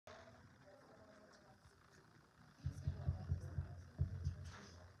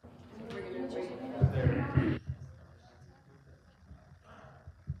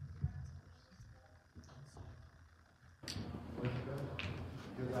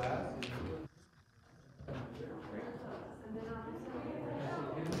Welcome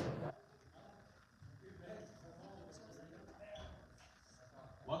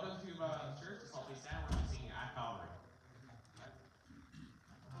to church. This all be Sam. We're singing at Calvary.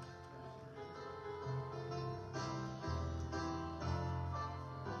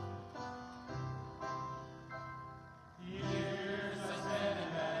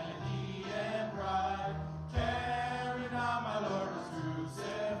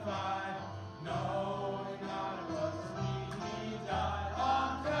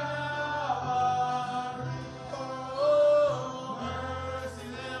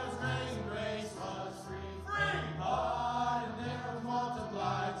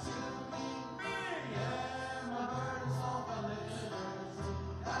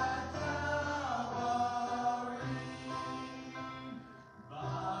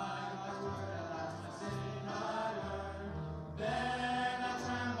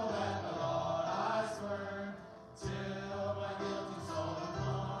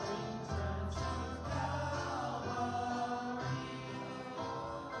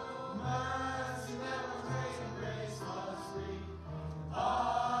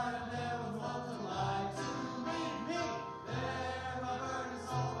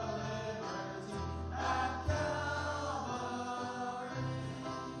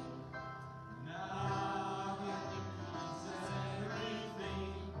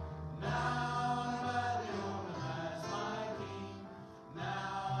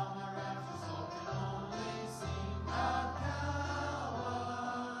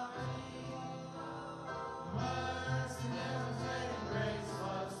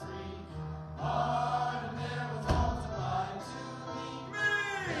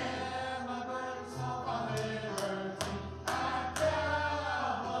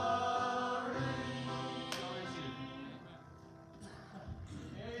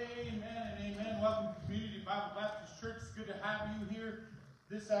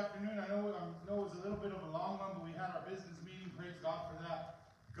 This afternoon, I know it was a little bit of a long one, but we had our business meeting. Praise God for that.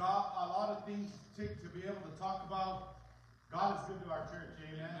 Got a lot of things to be able to talk about. God is good to our church,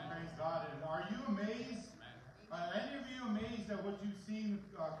 amen. Praise God. And are you amazed? Any of you amazed at what you've seen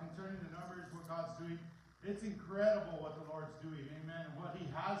concerning the numbers, what God's doing? It's incredible what the Lord's doing, amen. And what He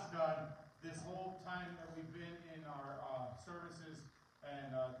has done this whole time that we've been in our services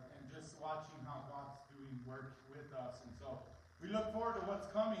and just watching how God's doing work with us. And so we look forward to what's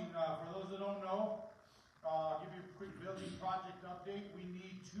coming. For those that don't know, I'll give you a quick building project update. We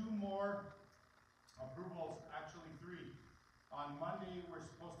need 2 more approvals, actually 3. On Monday, we're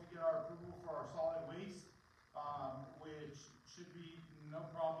supposed to get our approval for our solid waste, which should be no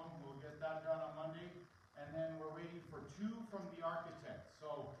problem. We'll get that done on Monday. And then we're waiting for 2 from the architect.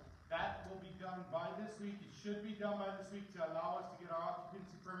 So that will be done by this week. It should be done by this week to allow us to get our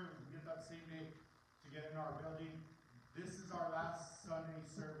occupancy permit. We can get that same day to get in our building. This is our last Sunday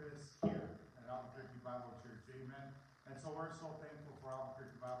service here at Albuquerque Bible Church, amen. And so we're so thankful for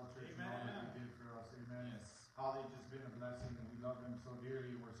Albuquerque Bible Church and all that they did for us, amen. Yes. How they've just been a blessing, and we love them so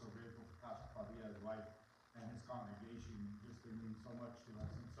dearly. We're so grateful for Pastor Padilla's wife and his congregation. Just they mean so much to us.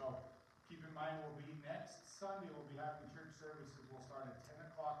 And so keep in mind, we'll be next Sunday, we'll be having church services. We'll start at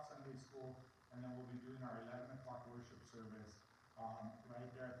 10 o'clock Sunday school, and then we'll be doing our 11 o'clock worship service right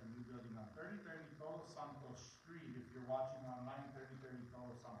there at the new building on 3030 Todos Santos Street. If you're watching online, 3030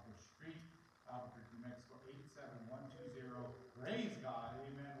 Todos Santos Street, Albuquerque, Mexico, 87120. Praise God,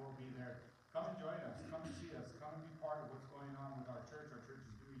 amen. We'll be there. Come and join us. Come and see us. Come and be part of what's going on with our church. Our church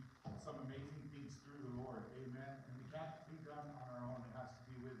is doing some amazing things through the Lord, amen. And it can't be done on our own. It has to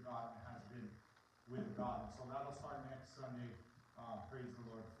be with God, and it has been with God. And so that'll start next Sunday. Praise the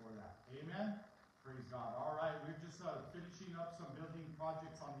Lord for that. Amen. Praise God. All right, we're just finishing up some building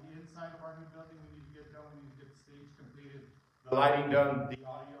projects on the inside of our new building. We need to get done. We need to get the stage completed, the lighting done, the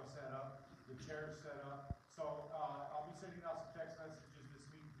audio set up, the chairs set up. So I'll be sending out some text messages this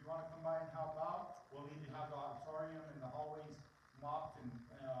week. If you want to come by and help out, we'll need to have the auditorium and the hallways mopped, and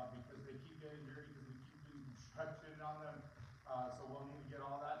because they keep getting dirty because we keep doing construction on them. So we'll need to get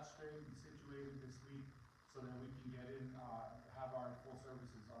all that straight and situated this week so that we can get in, have our full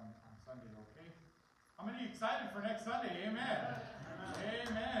services on Sunday, okay? How many excited for next Sunday? Amen.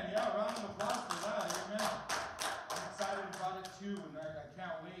 Amen. Yeah, round of applause for that. Amen. I'm excited about it too, and I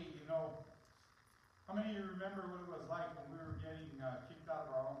can't wait. You know, how many of you remember what it was like when we were getting kicked out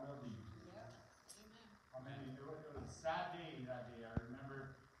of our own building? Yeah. Amen. It was a sad day that day. I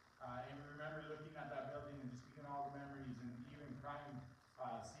remember, and we remember looking at that building and just getting all the memories, and even crying,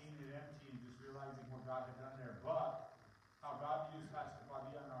 seeing it empty, and just realizing what God had done there. But how God used Pastor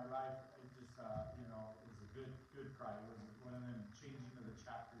Padilla in our life, it just, you know, it was a good cry. It was one of them changing of the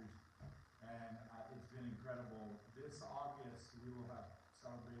chapters been incredible. This August, we will have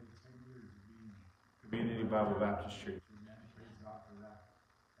celebrated 10 years of being Community Bible Baptist Church. Amen. Praise God for that.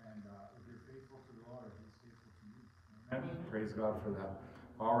 And if you're faithful to the Lord, He's faithful to you. Amen. Praise God for that.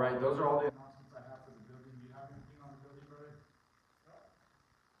 All right, those are all the announcements I have for the building. Do you have anything on the building, brother?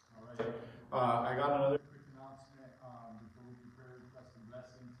 All right. I got another quick announcement before we do prayer requests and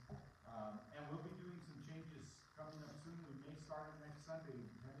blessings. And we'll be doing some changes coming up soon. We may start it next Sunday,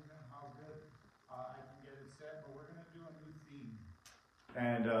 depending on how good I can get it set. But we're going to do a new theme.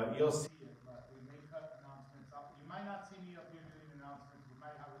 And you'll see it, but we may cut announcements up. You might not see me up here doing announcements. We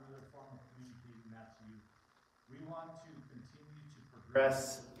might have another form of communicating that to you. We want to continue to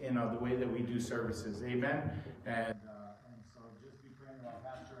progress in the way that we do services. Amen. And so just be praying about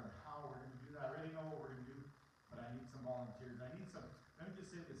Pastor and how we're going to do that. I already know what we're going to do, but I need some volunteers. I need some. Let me just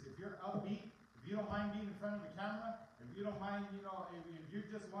say this: if you're upbeat, if you don't mind being in front of the camera, if you don't mind, if you're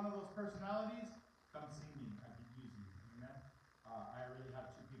just one of those personalities, come see me. I can use you. Amen. I already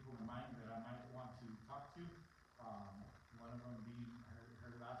have 2 people in mind that I might want to talk to. One of them being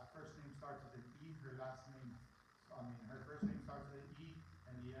her first name starts with an E. Her first name starts with an E,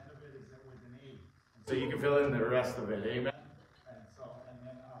 and the end of it is with an A. And so you can fill in the rest of it. Amen. And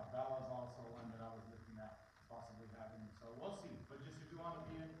then Bella's also one that I was looking at possibly having. So we'll see. But just if you want to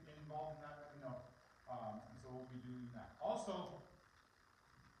be involved in that, let me know. And so we'll be doing that. Also,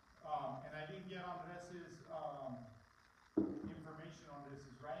 and I didn't get Andres's information on this.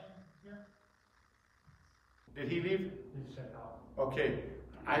 Is Ryan here? Did he leave? He stepped out. Okay.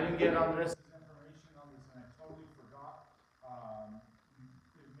 I didn't get Andres's information on this, and I totally forgot.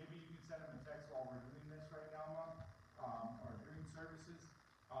 Maybe you can send him a text while we're doing this right now, Mom, or during services.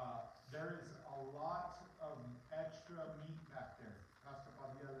 There is a lot of extra meat back there. Pastor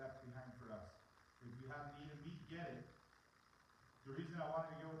Padilla left behind for us. If you haven't eaten meat, get it. The reason I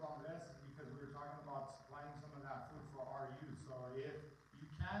wanted to go with Andres is because we were talking about supplying some of that food for our youth. So if you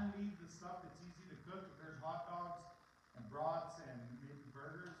can leave the stuff that's easy to cook, if there's hot dogs and brats and maybe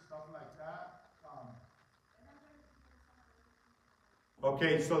burgers, stuff like that.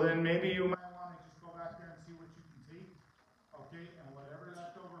 Okay, so then maybe you might want to just go back there and see what you can take. Okay, and whatever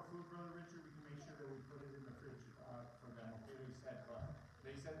leftover food, Brother Richard, we can make sure that we put it in the fridge for them. Okay,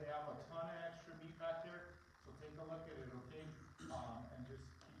 they said they have a ton of extra meat back there, so take a look at it. Okay, and just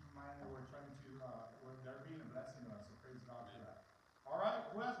keep in mind that we're trying to, they're being a blessing to us. So praise God for that. All right,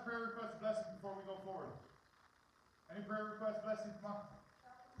 who has prayer request blessing before we go forward? Any prayer request blessing? Come on.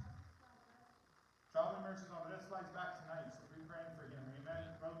 Traveling mercies on this flight's back tonight, so be praying for him.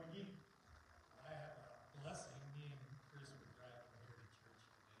 Amen. Brother McGee. I have a blessing. Me and Chris were driving here to church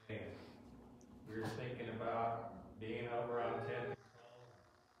today. We were thinking about being over on 10th.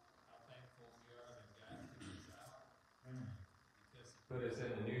 How thankful we are that God took us out. Amen. Because He put us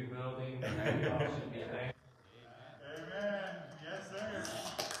in a new building. We all should be thankful. Amen. Amen. Yes, sir. Just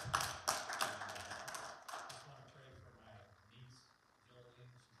want to pray for my niece, Jolene.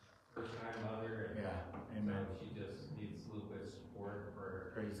 She's a first-time mother. And Yeah. Amen. she just needs a little bit of support for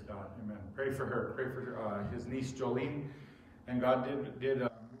her. Praise God. Amen. Pray for her. Pray for his niece Jolene. And God did move them.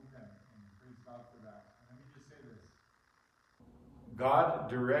 And praise God for that. And let me just say this. God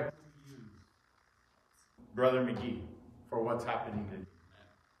directly used Brother McGee for what's happening today.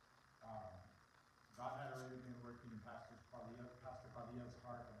 God had already been working in Pastor Padilla's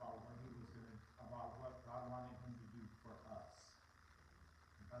heart about what God wanted him to do for us.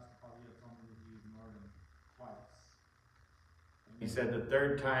 And Pastor Padilla told me that he ignored him twice. And he said the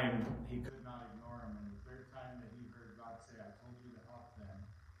third time he could not ignore him, and the third time that he heard God say, "I told you to help them,"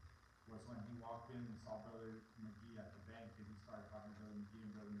 was when he walked in and saw Brother McGee at the bank, and he started talking to Brother McGee,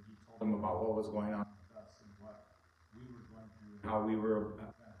 and Brother McGee told him about what was going on with us and what we were going through, and how we were going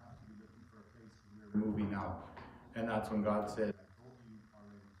to have to be looking for a place because we were moving out. And that's when God said, "I told you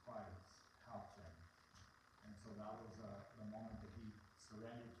already twice, help them." And so that was the moment that he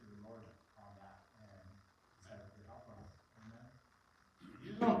surrendered to the Lord on that and said, "Help us." Amen.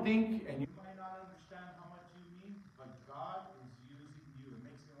 You don't think, and you might not understand how much you mean, but God is using you. It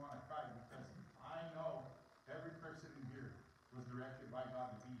makes me want to cry because I know every person in here was directed by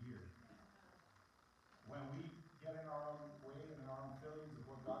God to be here. When we get in our own way and in our own feelings of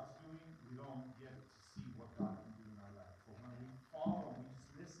what God's doing, we don't get to see what God can do in our life. But when we follow, we just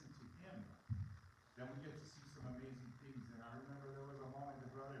listen to Him, then we get to see some amazing things. And I remember there was a moment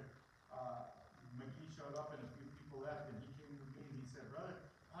that Brother McGee showed up and a few people left, and he came to me and he said, "Brother,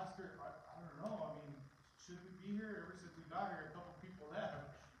 Pastor, I don't know. I mean, should we be here? Ever since we got here, a couple people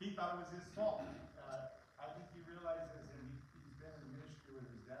left." He thought it was his fault. I think he realizes, and he's been in ministry with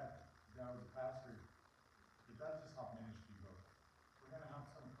his dad. His dad was a pastor. But that's just how ministry goes. We're going to have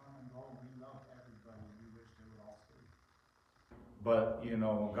some come and go, and we love everybody. but you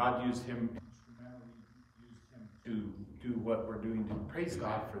know, God used him instrumentally, used him to do what we're doing. To praise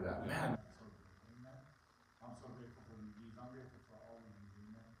God for that, man. I'm so grateful for these. I'm grateful for all of you.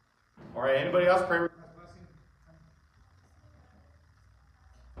 Amen. All right, anybody else pray with blessing?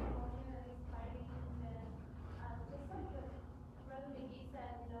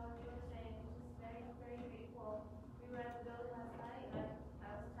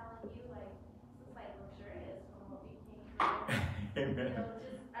 Amen.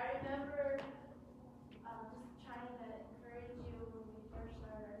 I remember just trying to encourage you when we first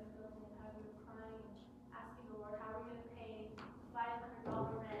started our building and how you were crying, asking the Lord, how are we going to pay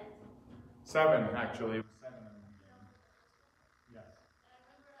 $500 rent? 7, actually. 7 of them. Yes. And I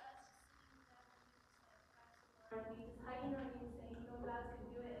remember us sitting down and just like, hugging on you, saying, you know, God's going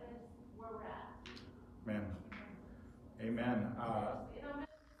to do it, and it's where we're at. Amen. Amen.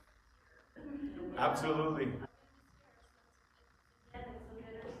 Absolutely.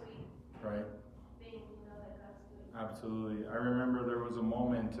 Right. Absolutely. I remember there was a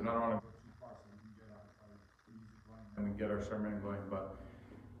moment, and I don't want to go too far so we can get our music going and we get our sermon going, but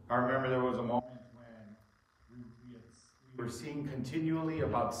I remember there was a moment when we were seeing continually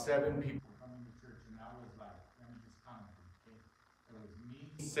about 7 people coming to church, and that was like, let me just count them. Okay? It was me,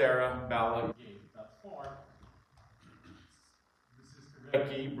 Sarah, Bella, Gabe. That's 4. The sister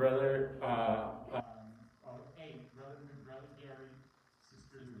Becky, brother, 8, brother Gary,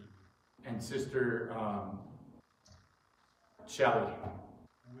 sister Louie, and sister Shelly.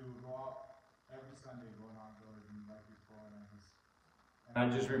 And we would go out every Sunday going outdoors and like before, and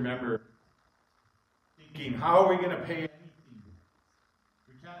I just remember thinking, how are we going to pay anything?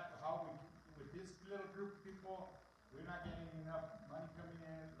 We can't, with this little group of people, we're not getting enough money coming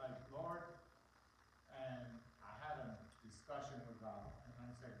in, like, Lord. And I had a discussion with God, and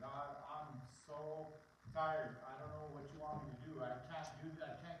I said, God, I'm so tired. I don't know what you want me to do. I can't do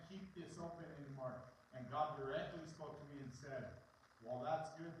that. I can't keep this open anymore. And God directly spoke to me and said, well,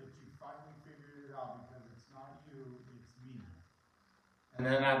 that's good that you finally figured it out, because it's not you, it's me. And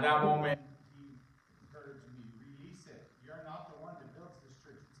then at that moment, he encouraged me, release it. You're not the one that builds this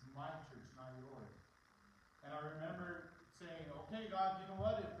church. It's my church, not yours. And I remember saying, okay, God, you know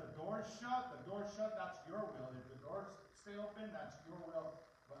what? If the door's shut, that's your will. If the doors stay open, that's your will.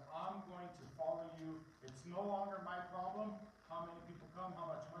 But I'm going to follow you. It's no longer my problem how many people come,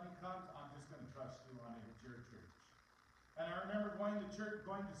 how much money comes. I'm just going to trust you on it. It's your church. And I remember going to church,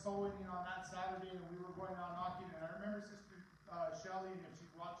 going to soul winning on that Saturday, and we were going out knocking. And I remember Sister Shelly, and if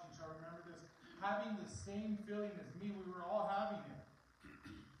she's watching, she'll remember this, having the same feeling as me. We were all having it.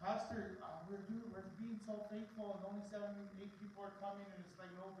 Pastor, we're being so faithful, and only 7, 8 people are coming, and it's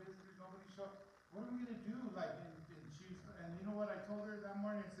like no visitors, nobody showed. What are we going to do? Like, and you know what I told her that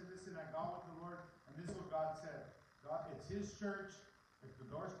morning? I said, listen, I got with the Lord, and this is what God said. God, it's His church. If the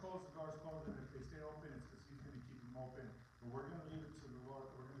doors close, the doors close, and if they stay open, it's because He's going to keep them open. But we're going to leave it to the Lord.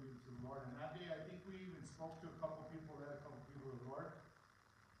 We're going to leave it to the Lord. And that day, I think we even spoke to a couple people, led a couple people to the Lord.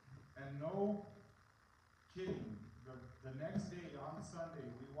 And no kidding, the next day on Sunday,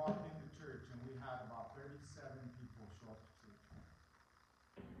 we walked into church, and we had about 37 people show up to church.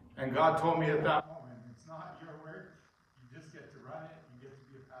 And God told me at that moment, it's not your work. You just get to run it. You get to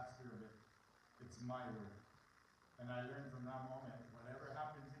be a pastor of it. It's my work. And I learned from that moment, whatever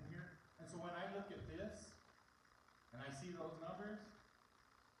happens in here. And so when I look at this, and I see those numbers,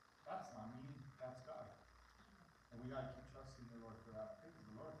 that's not me, that's God. And we got to keep trusting the Lord for that. Praise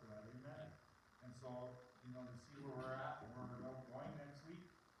the Lord for that, amen. And so, you know, to see where we're at, where we're going next week,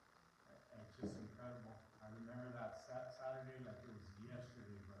 it's just incredible. I remember that Saturday like it was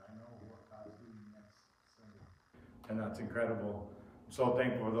yesterday, but I know what God's doing next Sunday. And that's incredible. I'm so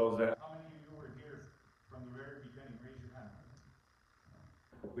thankful for those that. How many of you were here from the very beginning? Raise your hand.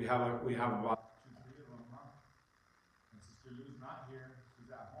 We have about 2, 3 of them, huh? And Sister Lou's not here.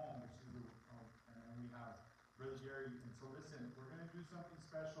 She's at home, but she's and then we have Brother Jerry. And so listen, we're going to do something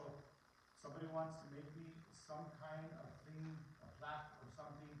special. Somebody wants to make me some kind of thing, a plaque or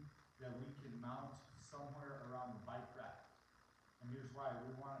something that we can mount somewhere around the bike rack. And here's why.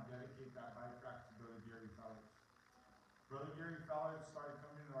 We want to dedicate that bike rack to Brother Gary Fellers. Brother Gary Fellers started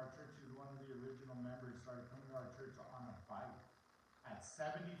coming to our church. He was one of the original members. Started coming to our church on a bike at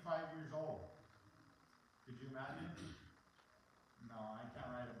 75 years old. Could you imagine? No, I can't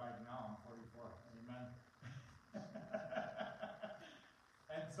ride a bike now. I'm 44. Amen.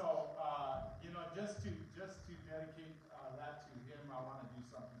 And so, you know, just to dedicate that to him, I want to do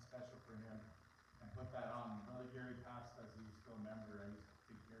something special for him and put that on. Brother Gary passed as he was still a member. I used to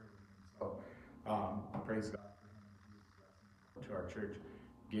take care of him. And so, praise God for him and his blessing to our church.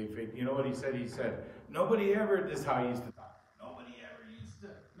 Gave faith. You know what he said? He said, nobody ever, this is how he used to talk. Nobody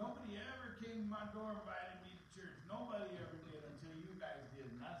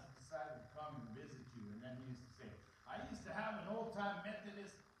time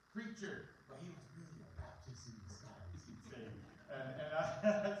Methodist preacher, but he was really a Baptist in disguise, he'd say. And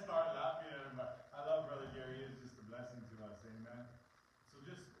I started laughing at him, but I love Brother Gary. He is just a blessing to us, amen. So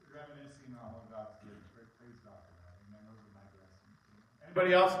just reminiscing on what God's doing. Praise God for that, amen. Those are my blessings.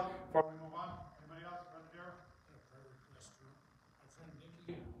 Anybody else before we move on? Anybody else, Brother Darrell? A prayer request for our friend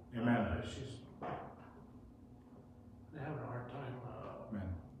Nikki. Amen. She's having a hard time, Amen.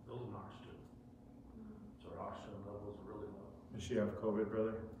 building oxygen. So her oxygen levels are really low. Does she have COVID,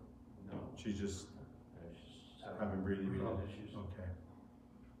 brother? No. She's just She's having breathing problems. issues. Okay.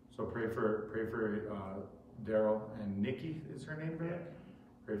 So pray for Daryl and Nikki is her name, brother?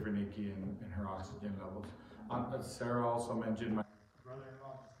 Pray for Nikki and her oxygen levels. Sarah also mentioned my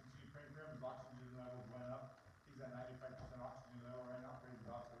brother-in-law. Just continue praying for him. His oxygen levels went up. He's at 95% oxygen level right now. Praise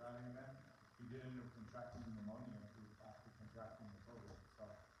God for that, amen. He did end up contracting pneumonia after contracting the COVID. So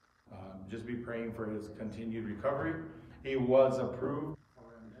just be praying for his continued recovery. He was approved for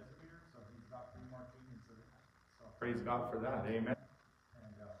remdesivir, so he's got 3 more treatments. So praise God for that, amen.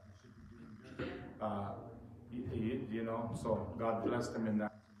 And he should be doing good. You know, so God blessed him in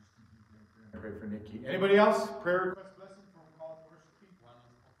that. So just continue praying for him. Pray for Nikki. Anybody else? Prayer request blessing before we call to worship team?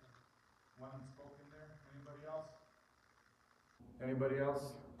 One unspoken there. Anybody else? Anybody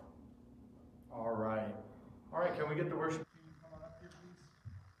else? All right. All right, can we get the worship team to come on up here, please?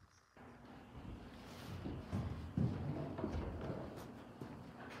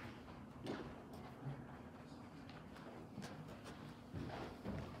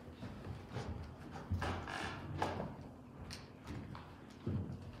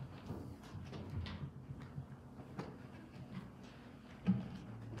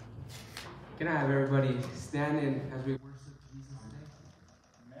 Can I have everybody stand as we worship Jesus today?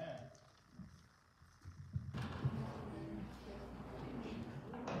 Amen.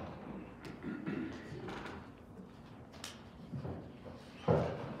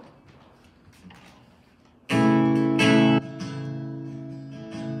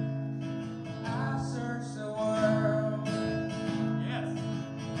 I searched the world, Yes.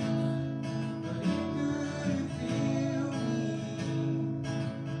 but it couldn't feel me.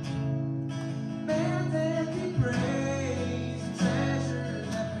 Man's empty praise.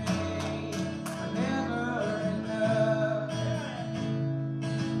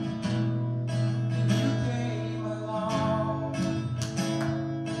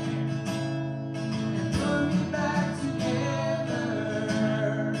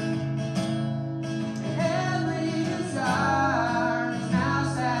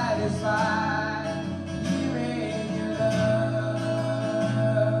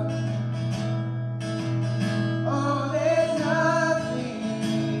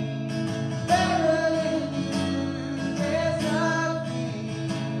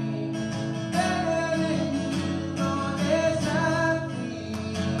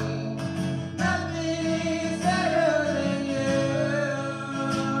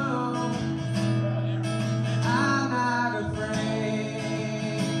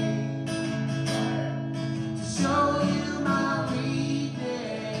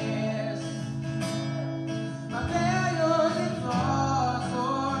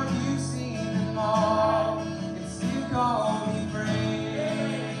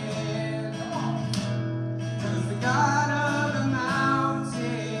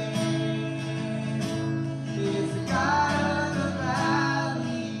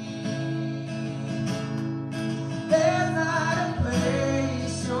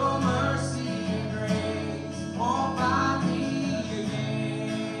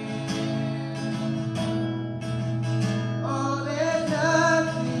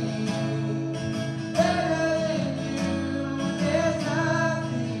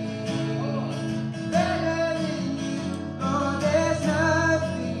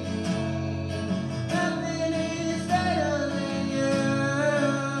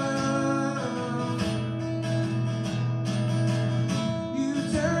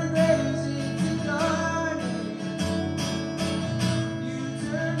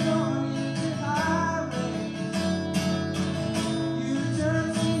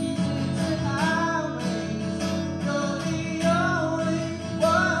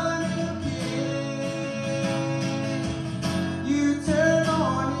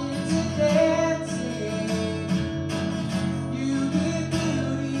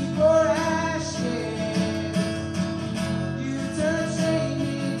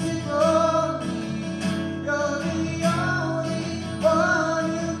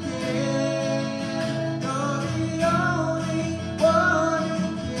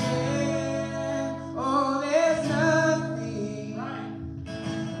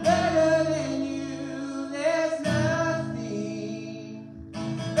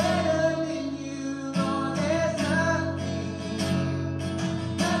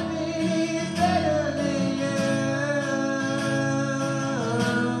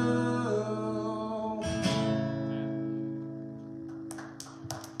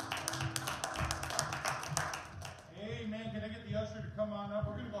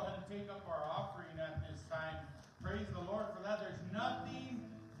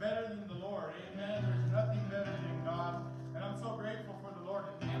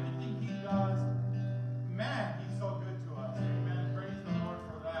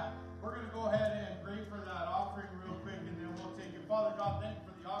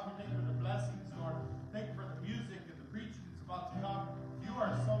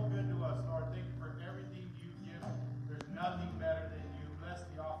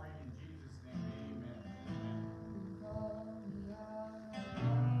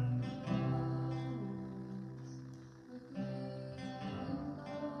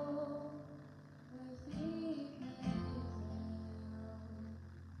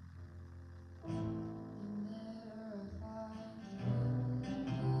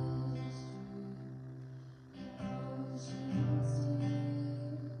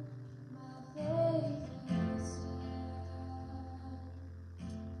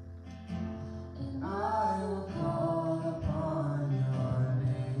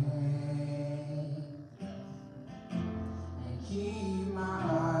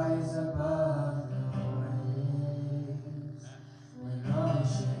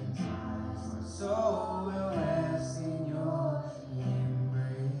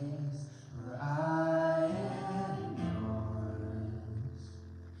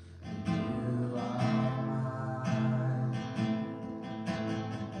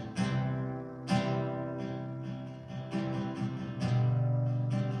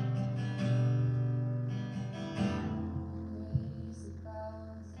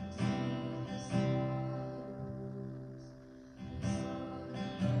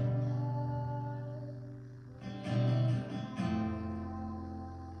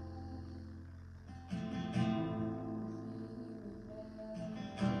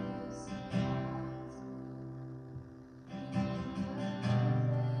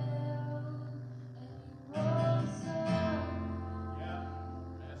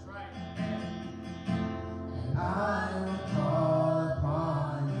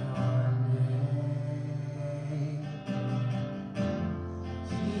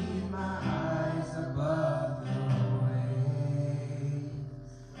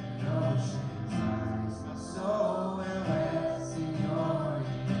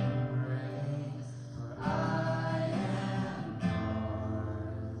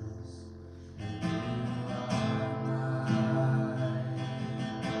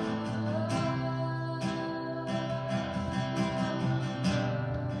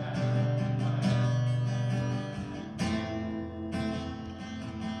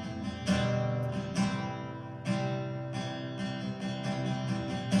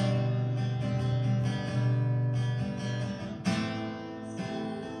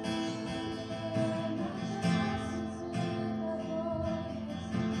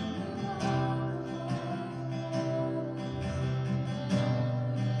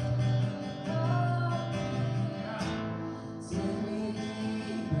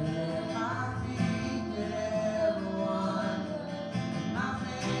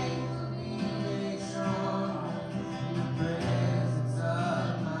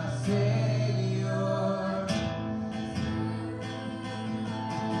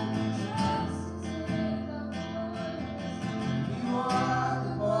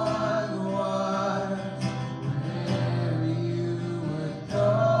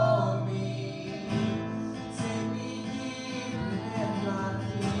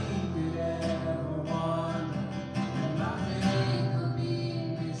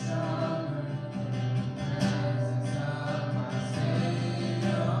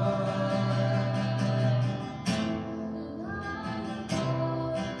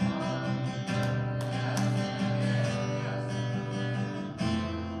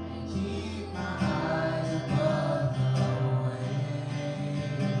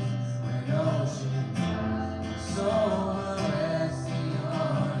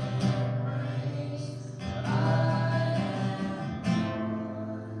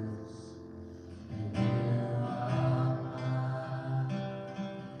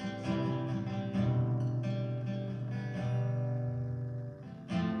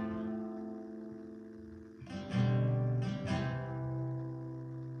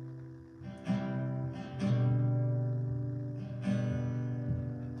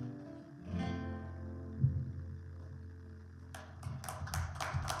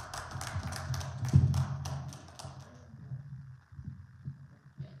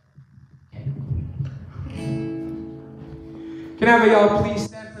 Can I have y'all please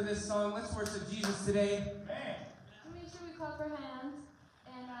stand for this song? Let's worship Jesus today. Man. Make sure we clap our hands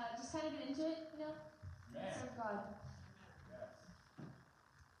and just kind of get into it, you know? Man. Serve God.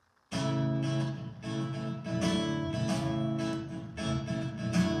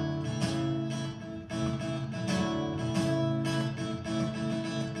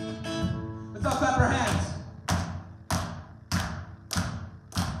 Let's all clap our hands.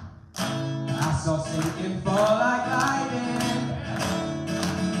 I saw Satan fall like lightning.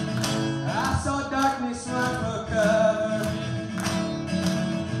 I saw darkness run for cover.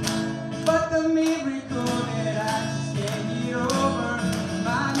 But the miracle that I just can't get over,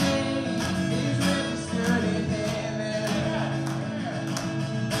 my name is registered in heaven.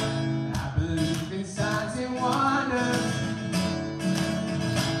 I believe in signs and wonders.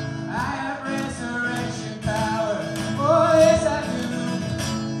 I have resurrection power. Oh, yes, I do.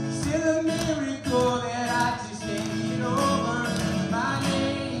 Still a miracle that I just can't get over. My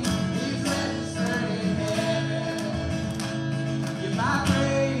name is registered in heaven. Yeah, my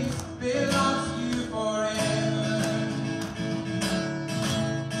praise belongs to you forever.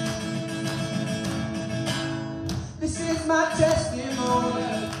 This is my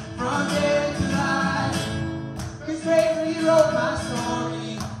testimony from death to life. 'Cause grace rewrote my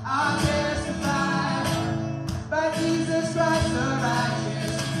story. I'll testify by Jesus Christ the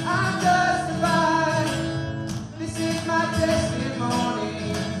righteous. I'm justified. This is my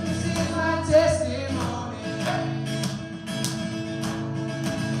testimony. This is my testimony.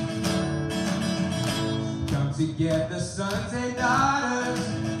 Come together, sons and daughters,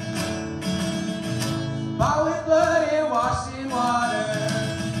 bought with blood and washed in water.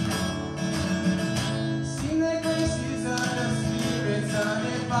 Sing the graces of the Spirit, Son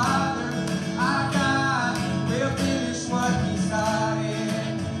and Father. Our God will finish what He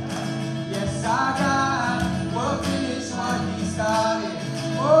started. Yes, our God will finish what He started.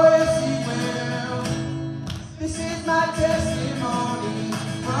 Oh, yes, He will. This is my testimony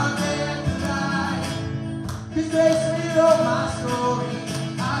from death to life. 'Cause grace rewrote my story.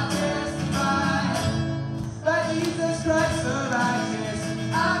 I testify by Jesus Christ the righteous.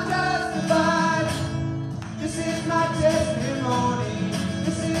 I'm justified. This is my testimony.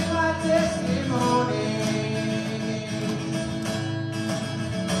 This is my testimony.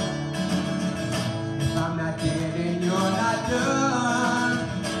 If I'm not dead and you're not done,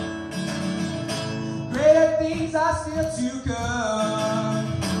 greater things are still to come.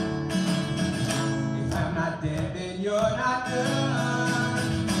 If I'm not dead then you're not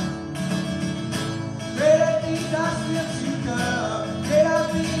done, greater things are still to come. Greater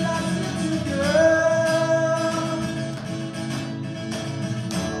things are still to come.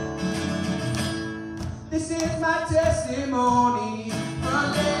 This is my testimony from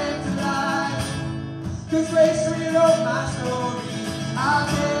death to life. 'Cause grace rewrote my story. I'll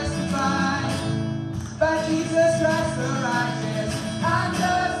testify by Jesus Christ the righteous. I'm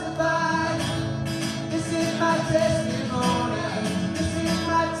justified. This is my testimony. This is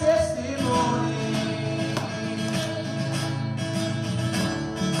my testimony.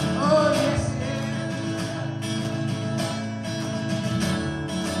 Oh, yes, it is.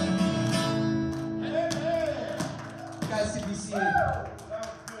 Amen. Guys, should be seated. That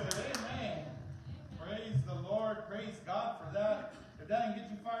was good. Amen. Praise the Lord. Praise God for that. If that didn't get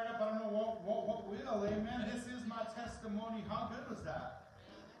you fired up, I don't know what will. Amen. This is my testimony. How good was that?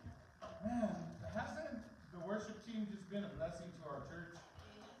 Man, hasn't the worship team just been a blessing to our church?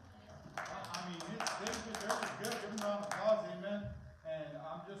 I mean, they're just good. Give them a round of applause. Amen. And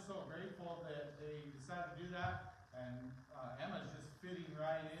I'm just so grateful that they decided to do that. And Emma's just fitting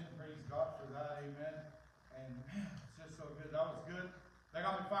right in. Praise God for that. Amen. And man, it's just so good. That was good. That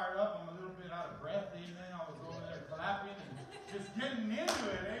got me fired up. I'm a little bit out of breath. Amen. I was over there clapping and just getting into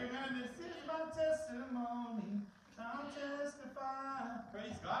it. Amen. This is my testimony. I'll testify.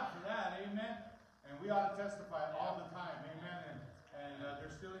 Praise God for that. Amen. And we ought to testify all the time. Amen. And they're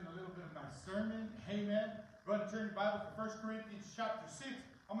stealing a little bit of my sermon. Amen. Go ahead and turn your Bible to 1 Corinthians chapter 6.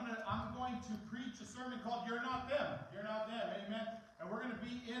 I'm going to preach a sermon called You're Not Them. You're Not Them. Amen. And we're going to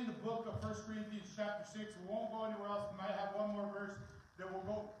be in the book of 1 Corinthians chapter 6. We won't go anywhere else. We might have one more verse that will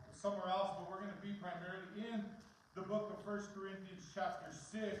go somewhere else, but we're going to be primarily in the book of 1 Corinthians chapter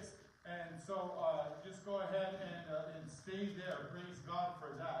 6. And so just go ahead and stay there. Praise God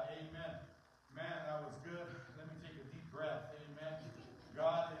for that. Amen. Man, that was good. Let me take a deep breath. Amen.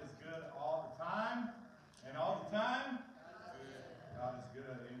 God is good all the time. And all the time, God is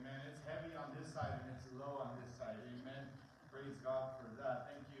good. Amen. It's heavy on this side and it's low on this side. Amen. Praise God for that.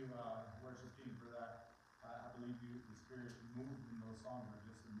 Thank you, worship team, for that. I believe the Spirit moved in those songs are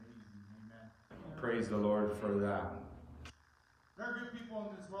just amazing. Amen. Praise the Lord for that. There are good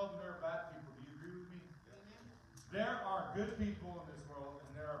people in this world and there are bad people. Do you agree with me? There are good people in this world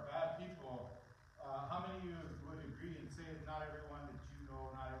and there are bad people. How many of you would agree and say that not everyone that you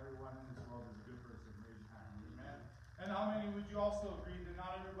know, not everyone in this world is a good person? Raise your hand. Amen. And how many would you also agree that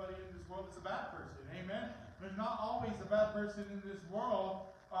not everybody in this world is a bad person? Amen. There's not always a bad person in this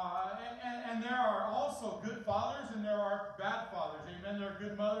world. And there are also good fathers and there are bad fathers. Amen. There are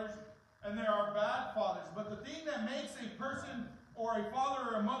good mothers and there are bad fathers. But the thing that makes a person or a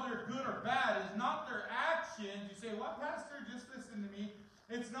father or a mother good or bad is not their actions. You say, what, Pastor? Just listen to me.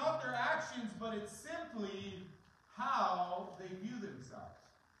 It's not their actions, but it's simply how they view themselves.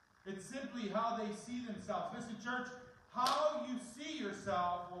 It's simply how they see themselves. Listen, church, how you see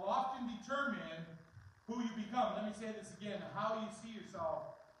yourself will often determine who you become. Let me say this again. How you see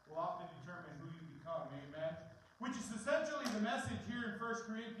yourself will often determine who you become. Amen. Which is essentially the message here in 1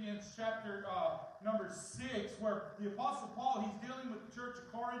 Corinthians chapter number 6, where the Apostle Paul, he's dealing with the church of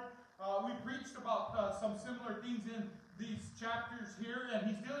Corinth. We preached about some similar things in these chapters here, and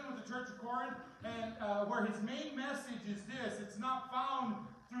he's dealing with the church of Corinth, and where his main message is this. It's not found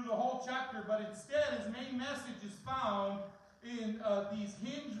through the whole chapter, but instead his main message is found in these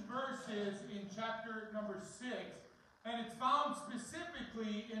hinge verses in chapter number 6. And it's found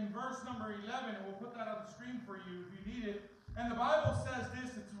specifically in verse number 11. And we'll put that on the screen for you if you need it. And the Bible says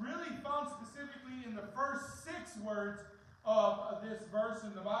this. It's really found specifically in the first 6 words of this verse.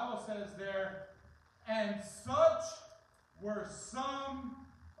 And the Bible says there, and such were some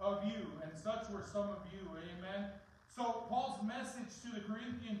of you. And such were some of you. Amen. So Paul's message to the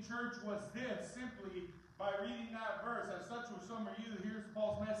Corinthian church was this. Simply by reading that verse, as such were some of you. Here's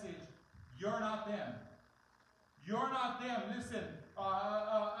Paul's message. You're not them. You're not them. Listen,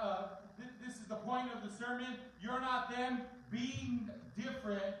 this is the point of the sermon. You're not them. Being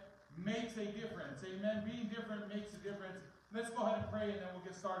different makes a difference. Amen. Being different makes a difference. Let's go ahead and pray and then we'll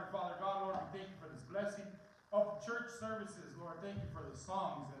get started. Father God, Lord, we thank you for this blessing of church services. Lord, thank you for the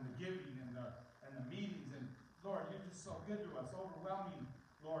songs and the giving and the meetings. And Lord, you're just so good to us. Overwhelming,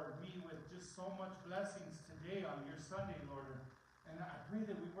 Lord, me with just so much blessings today on your Sunday, Lord. And I pray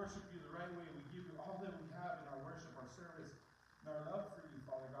that we worship you the right way. We give you all that we have in our worship, our service, and our love for you,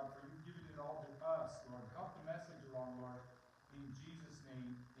 Father God, for you giving it all to us, Lord. Help the message along, Lord. In Jesus'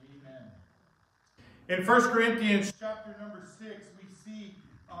 name, amen. In 1 Corinthians chapter number 6, we see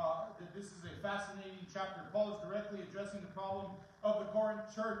that this is a fascinating chapter. Paul is directly addressing the problem of the Corinth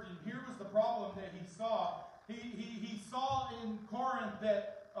church. And here was the problem that he saw. He saw in Corinth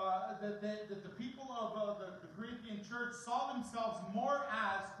that the people of the Corinthian church saw themselves more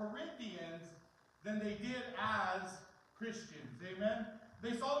as Corinthians than they did as Christians. Amen?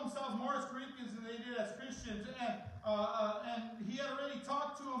 They saw themselves more as Corinthians than they did as Christians. And he had already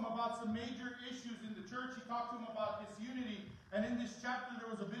talked to them about some major issues in the church. He talked to them about disunity. And in this chapter, there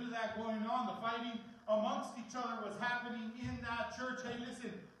was a bit of that going on. The fighting amongst each other was happening in that church. Hey,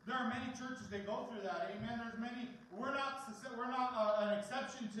 listen, there are many churches that go through that. Amen. There's many. We're not an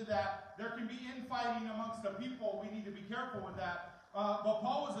exception to that. There can be infighting amongst the people. We need to be careful with that. But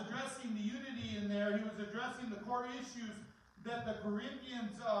Paul was addressing the unity in there. He was addressing the core issues that the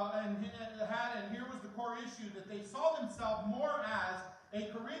Corinthians had. And here was the core issue, that they saw themselves more as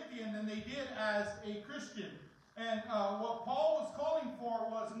a Corinthian than they did as a Christian. And what Paul was calling for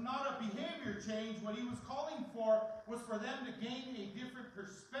was not a behavior change. What he was calling for was for them to gain a different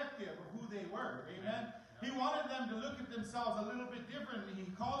perspective of who they were. Amen? He wanted them to look at themselves a little bit differently. He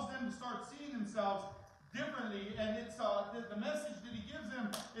calls them to start seeing themselves differently. And it's the message that he gives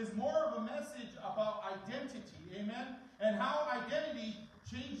them is more of a message about identity. Amen? And how identity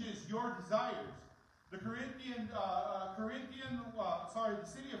changes your desires. The the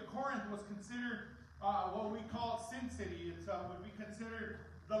city of Corinth was considered what we call Sin City. It's would be considered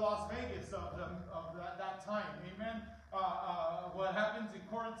the Las Vegas of that time. Amen. What happens in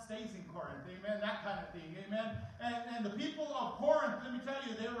Corinth stays in Corinth. Amen. That kind of thing. Amen. And the people of Corinth, let me tell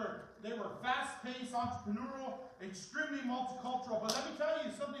you, they were fast-paced, entrepreneurial, extremely multicultural. But let me tell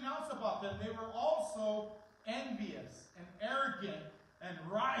you something else about them. They were also envious and arrogant and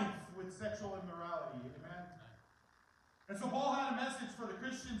rife with sexual immorality. Amen. And so Paul had a message for the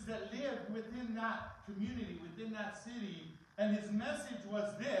Christians that lived within that community, within that city. And his message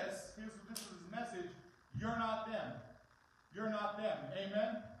was this. This was his message. You're not them. You're not them.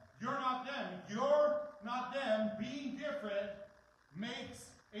 Amen? You're not them. You're not them. Being different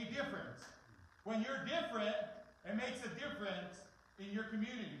makes a difference. When you're different, it makes a difference in your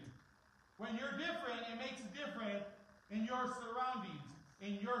community. When you're different, it makes a difference in your surroundings,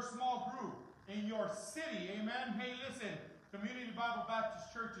 in your small group, in your city. Amen? Hey, listen, Community Bible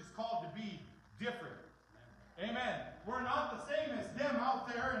Baptist Church is called to be different. Amen. We're not the same as them out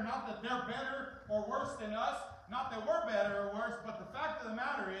there, and not that they're better or worse than us. Not that we're better or worse, but the fact of the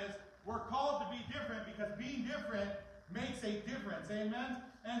matter is, we're called to be different because being different makes a difference. Amen?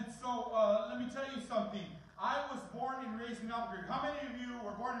 And so, let me tell you something. I was born and raised in Albuquerque. How many of you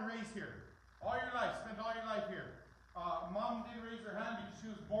were born and raised here? All your life, spent all your life here. Mom didn't raise her hand because she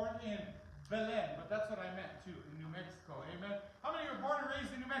was born in Belen, but that's what I meant too, in New Mexico. Amen? How many of you were born and raised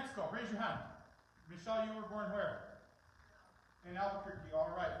in New Mexico? Raise your hand. Michelle, you were born where? In Albuquerque.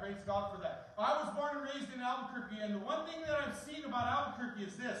 All right. Praise God for that. I was born and raised in Albuquerque, and the one thing that I've seen about Albuquerque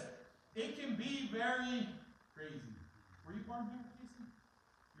is this. It can be very crazy. Were you born here, Jason?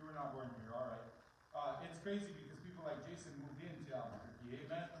 You were not born here. All right. It's crazy because people like Jason moved into Albuquerque.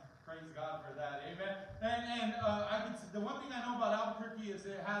 Amen. Praise God for that. Amen. And the one thing I know about Albuquerque is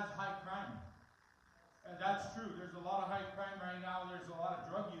it has high crime. And that's true. There's a lot of high crime right now. There's a lot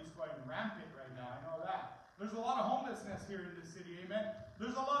of drug use going rampant right now. I know that. There's a lot of homelessness here in this city. Amen.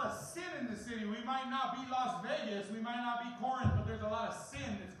 There's a lot of sin in the city. We might not be Las Vegas. We might not be Corinth, but there's a lot of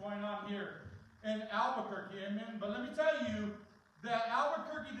sin that's going on here in Albuquerque. Amen. But let me tell you that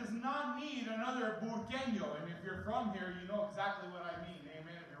Albuquerque does not need another Burqueño. And if you're from here, you know exactly what I mean.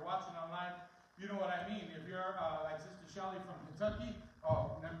 Amen. If you're watching online, you know what I mean. If you're like Sister Shelley from Kentucky,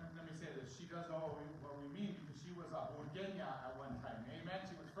 let me say this. She does know what we mean because she was a Burqueña at one time. Amen.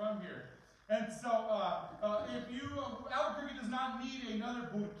 She was from here. And so, Albuquerque does not need another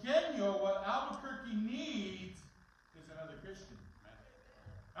Burqueño. What Albuquerque needs is another Christian.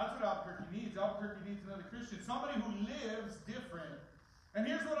 That's what Albuquerque needs. Albuquerque needs another Christian. Somebody who lives different. And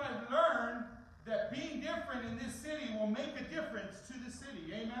here's what I've learned, that being different in this city will make a difference to the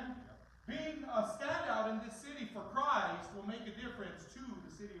city. Amen? Being a standout in this city for Christ will make a difference to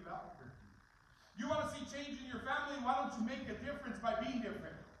the city of Albuquerque. You want to see change in your family? Why don't you make a difference by being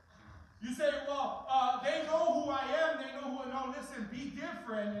different? You say, well, they know who I am. They know who I know. Listen, be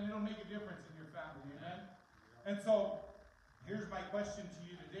different, and it'll make a difference in your family. Amen? And so, here's my question to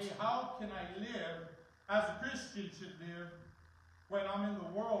you today. How can I live as a Christian should live when I'm in the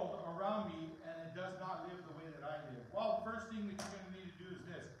world around me and it does not live the way that I live? Well, the first thing that you're going to need to do is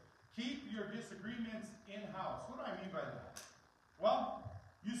this. Keep your disagreements in-house. What do I mean by that? Well,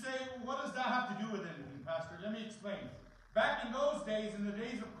 you say, what does that have to do with anything, Pastor? Let me explain. Back in those days, in the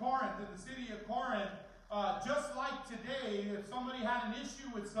days of Corinth, in the city of Corinth, just like today, if somebody had an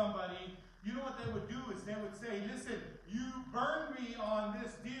issue with somebody, you know what they would do is they would say, listen, you burned me on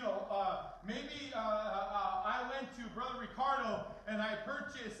this deal. Maybe I went to Brother Ricardo and I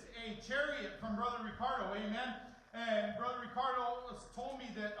purchased a chariot from Brother Ricardo, amen? And Brother Ricardo told me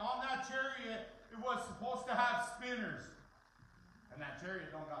that on that chariot, it was supposed to have spinners. And that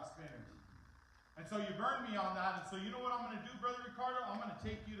chariot don't got spinners. And so you burned me on that, and so you know what I'm going to do, Brother Ricardo? I'm going to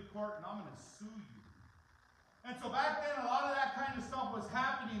take you to court, and I'm going to sue you. And so back then, a lot of that kind of stuff was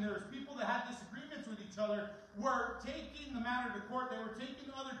happening. There was people that had disagreements with each other, were taking the matter to court. They were taking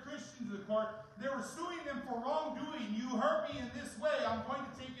other Christians to the court. They were suing them for wrongdoing. You hurt me in this way, I'm going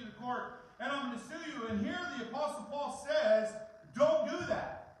to take you to court, and I'm going to sue you. And here the Apostle Paul says, don't do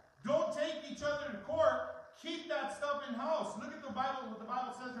that. Don't take each other to court. Keep that stuff in-house. Look at the Bible, what the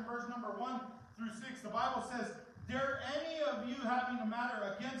Bible says in verse number 1 through 6, the Bible says, dare any of you having a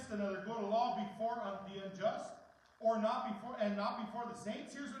matter against another go to law before the unjust, or not before the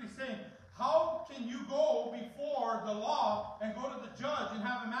saints? Here's what he's saying. How can you go before the law and go to the judge and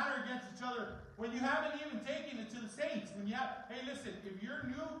have a matter against each other when you haven't even taken it to the saints? When you have, hey, listen, if you're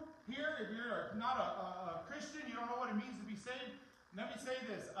new here, if you're not a Christian, you don't know what it means to be saved, let me say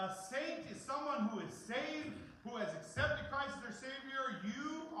this. A saint is someone who is saved, who has accepted Christ as their Savior.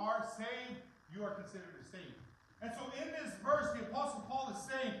 You are saved. You are considered a saint. And so in this verse, the Apostle Paul is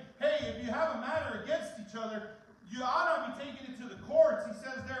saying, hey, if you have a matter against each other, you ought not be taking it to the courts. He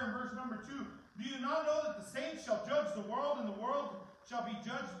says there in verse number 2, do you not know that the saints shall judge the world, and the world shall be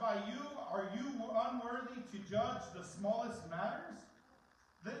judged by you? Are you unworthy to judge the smallest matters?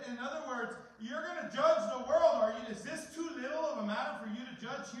 In other words, you're going to judge the world. Is this too little of a matter for you to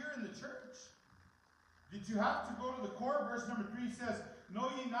judge here in the church? Did you have to go to the court? Verse number 3 says,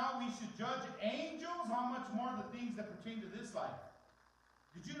 know ye not we should judge angels? How much more the things that pertain to this life?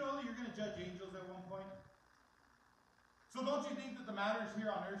 Did you know that you're going to judge angels at one point? So don't you think that the matters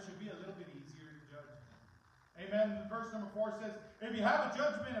here on earth should be a little bit easier to judge? Amen. Verse number 4 says, if you have a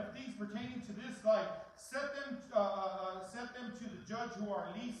judgment of things pertaining to this life, set them to the judge who are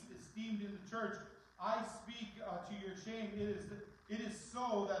least esteemed in the church. I speak to your shame. It is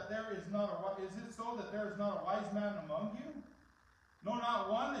so that there is not a wise man among you? No, not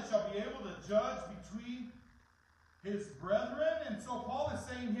one that shall be able to judge between his brethren. And so Paul is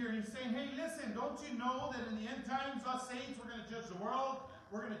saying here, he's saying, hey, listen, don't you know that in the end times, us saints, we're going to judge the world,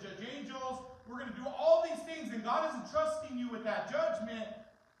 we're going to judge angels, we're going to do all these things, and God is entrusting you with that judgment,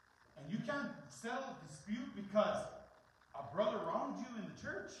 and you can't settle a dispute because a brother wronged you in the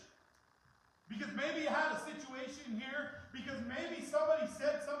church? Because maybe you had a situation here, because maybe somebody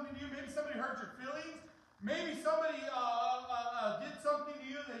said something to you, maybe somebody hurt your feelings, maybe somebody did something to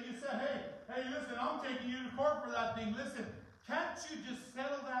you that you said, hey, listen, I'm taking you to court for that thing. Listen, can't you just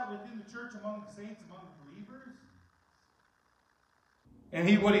settle that within the church among the saints, among the believers? And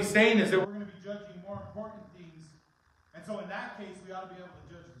what he's saying is that we're going to be judging more important things. And so in that case, we ought to be able to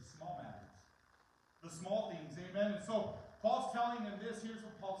judge the small matters. The small things, amen? And so Paul's telling them this. Here's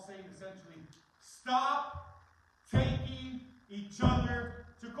what Paul's saying essentially. Stop taking each other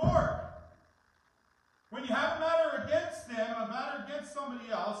to court. When you have a matter against them, a matter against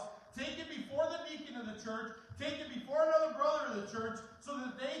somebody else, take it before the deacon of the church, take it before another brother of the church, so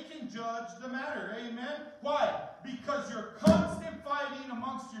that they can judge the matter. Amen? Why? Because your constant fighting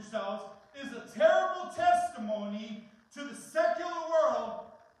amongst yourselves is a terrible testimony to the secular world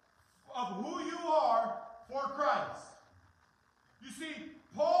of who you are for Christ. You see,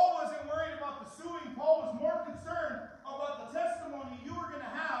 Paul wasn't worried about the suing. Paul was more concerned about the testimony you were going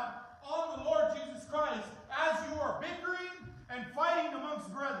to have on the Lord Jesus Christ as you are bickering and fighting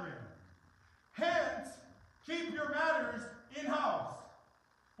amongst brethren. Hence, keep your matters in-house.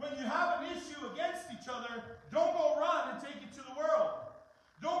 When you have an issue against each other, don't go run and take it to the world.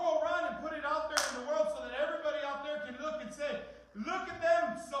 Don't go run and put it out there in the world so that everybody out there can look and say, look at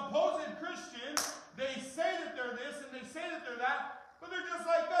them supposed Christians. They say that they're this and they say that they're that. But they're just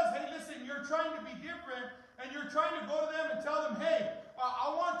like us. Hey, listen, you're trying to be different, and you're trying to go to them and tell them, hey,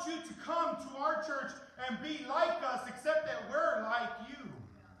 I want you to come to our church and be like us, except that we're like you.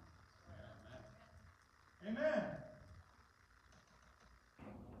 Amen.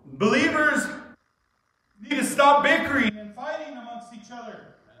 Believers need to stop bickering and fighting amongst each other.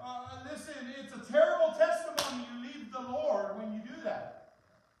 Listen, it's a terrible testimony you leave the Lord when you do that.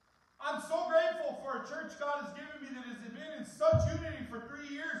 I'm so grateful for a church God has given me that has been in such unity for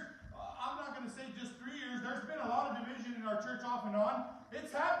 3 years. I'm not going to say just 3 years. There's been a lot of division in our church off and on. It's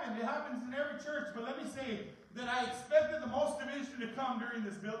happened. It happens in every church. But let me say that I expected the most division to come during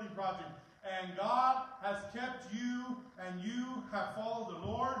this building project. And God has kept you, and you have followed the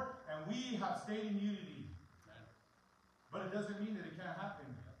Lord, and we have stayed in unity. But it doesn't mean that it can't happen.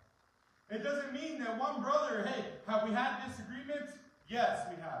 It doesn't mean that one brother, hey, have we had disagreements? Yes,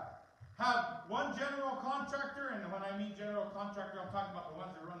 we have. Have one general contractor, and when I mean general contractor, I'm talking about the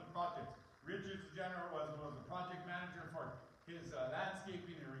ones that run the projects. Richard's general was the project manager for his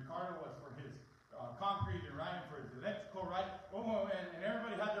landscaping, and Ricardo was for his concrete, and Ryan for his electrical, right? And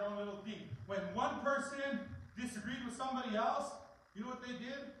everybody had their own little thing. When one person disagreed with somebody else, you know what they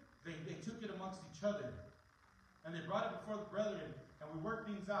did? They took it amongst each other. And they brought it before the brethren, and we worked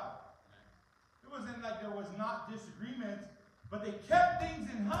things out. It wasn't like there was not disagreement, but they kept things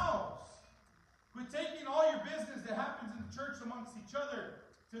in-house. Quit taking all your business that happens in the church amongst each other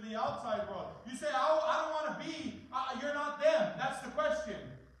to the outside world. You say, I don't want to be, you're not them. That's the question.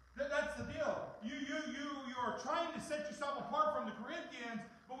 That's the deal. You're trying to set yourself apart from the Corinthians,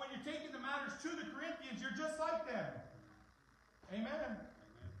 but when you're taking the matters to the Corinthians, you're just like them. Amen.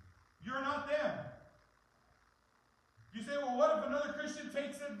 You're not them. You say, well, what if another Christian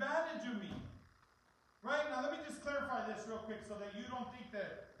takes advantage of me? Right? Now, let me just clarify this real quick so that you don't think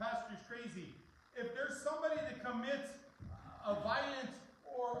that pastor's crazy. If there's somebody that commits a violent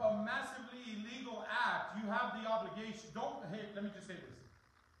or a massively illegal act, you have the obligation. Hey, let me just say this.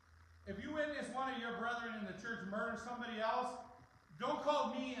 If you witness one of your brethren in the church murder somebody else, don't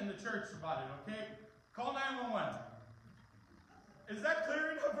call me in the church about it, okay? Call 911. Is that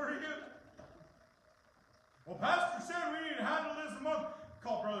clear enough for you? Well, pastor said we need to handle this among.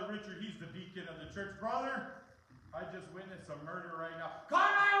 Call Brother Richard. He's the deacon of the church. Brother, I just witnessed a murder right now. Call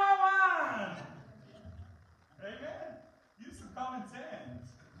 911! Amen. Use some common sense.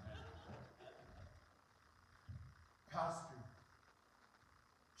 Pastor,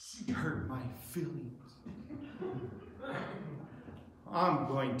 she hurt my feelings. I'm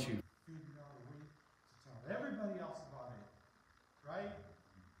going to figure out a way to tell everybody else about it. Right?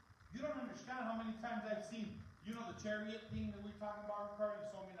 You don't understand how many times I've seen, you know, the chariot thing that we're talking about, Ricardo? You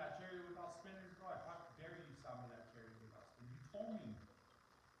told me that chariot without spinners. No, how dare you tell me that chariot without spinners? You told me.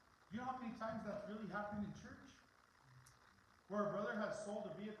 You know how many times that's really happened in church? Where a brother has sold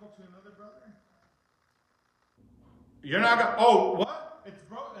a vehicle to another brother? You're not going to, oh, what? It's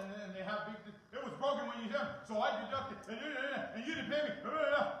broken, and they have big, it was broken when you did, so I deducted, and you didn't pay me.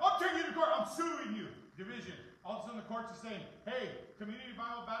 I'm taking you to court, I'm suing you. division. All of a sudden the courts are saying, hey, Community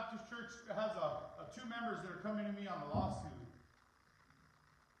Bible Baptist Church has two members that are coming to me on a lawsuit.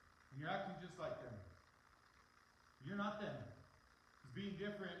 And you're acting just like them. You're not them. Because being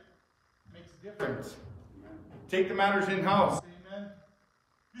different makes a difference. Take the matters in-house. Amen.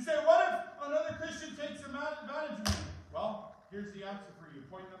 You say, what if another Christian takes advantage of me? Well, here's the answer for you.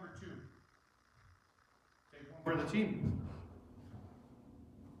 Point number 2. Take one for the team.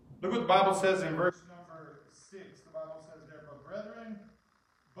 Look what the Bible says in verse number 6. The Bible says there,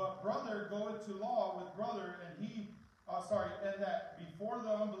 but brother goeth to law with brother, and that before the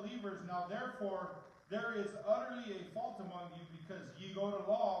unbelievers, now therefore there is utterly a fault among you, because ye go to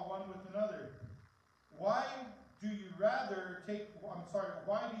law one with another. Why do you not rather take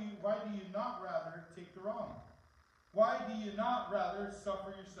the wrong? Why do you not rather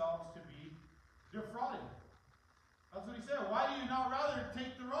suffer yourselves to be defrauded? That's what he said. Why do you not rather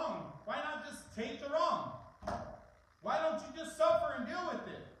take the wrong? Why not just take the wrong? Why don't you just suffer and deal with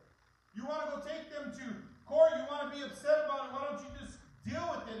it? You want to go take them to court, you want to be upset about it, why don't you just deal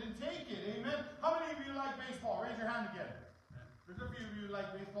with it and take it? Amen? How many of you like baseball? Raise your hand again. There's a few of you who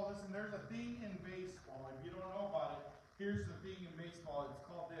like baseball. Listen, there's a thing in baseball. If you don't know about it, here's the thing in baseball. It's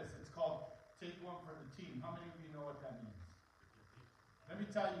called this. It's called take one for the team. How many of you know what that means? Let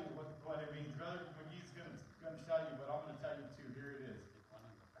me tell you what it means. Brother McGee's going to tell you, but I'm going to tell you too. Here it is.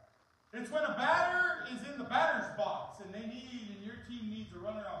 It's when a batter is in the batter's box and your team needs a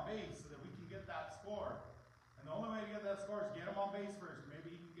runner on base so that we can get that score. And the only way to get that score is get him on base first.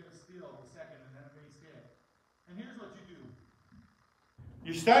 Maybe he can get a steal the second and then a base hit. And here's what you do.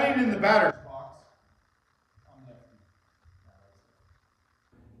 You're standing in the batter's box. I'm lefty.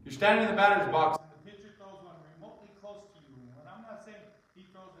 You're standing in the batter's box. And the pitcher throws one remotely close to you. And I'm not saying he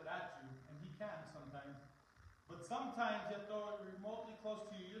throws it at you, and he can sometimes. But sometimes he'll throw it remotely close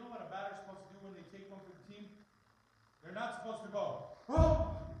to you. You know what a batter's supposed to do when they take one for the team? They're not supposed to go,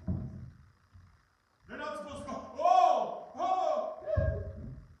 oh! They're not supposed to go, oh! Oh!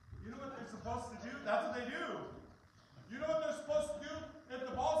 You know what they're supposed to do? That's what they do. You know what they're supposed to do? If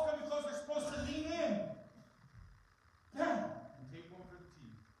the ball's coming close, they're supposed to lean in. And take one for the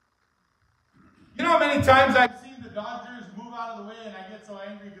team. You know how many times I've seen the Dodgers move out of the way and I get so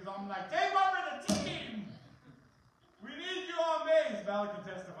angry because I'm like, take one for the team! We need you on base. Val can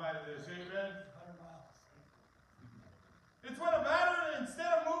testify to this, amen? It's when a batter, instead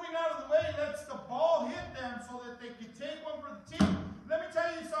of moving out of the way, lets the ball hit them so that they can take one for the team. Let me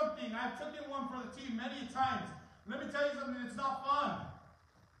tell you something. I've taken one for the team many times. Let me tell you something. It's not fun.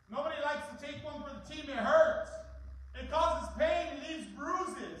 Nobody likes to take one for the team. It hurts. It causes pain. It leaves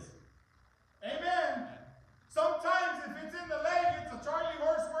bruises. Amen. Sometimes if it's in the leg, it's a Charlie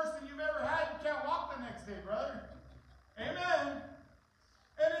horse worse than you've ever had. You can't walk the next day, brother. Amen.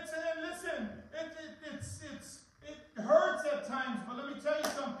 And listen, it hurts at times, but let me tell you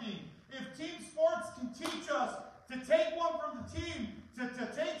something. If team sports can teach us to take one from the team, to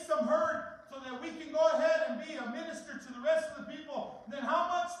take some hurt so that we can go ahead and be a minister to the rest of the people, then how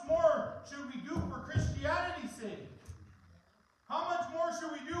much more should we do for Christianity's sake? How much more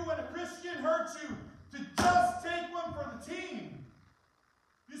should we do when a Christian hurts you to just take one for the team?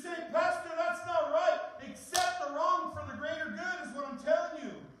 You say, Pastor, that's not right. Accept the wrong for the greater good is what I'm telling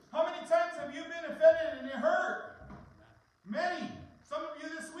you. How many times have you been offended and it hurt? Many. Some of you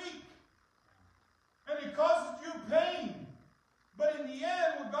this week. And it causes you pain. But in the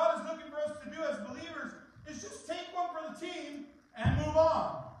end, what God is looking for us to do as believers is just take one for the team and move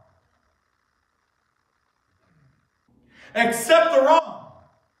on. Accept the wrong.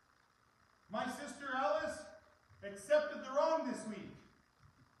 My sister Alice accepted the wrong this week.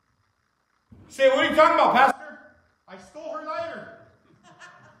 Say, what are you talking about, Pastor? I stole her lighter.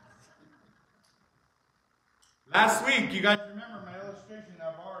 Last week, you guys remember my illustration.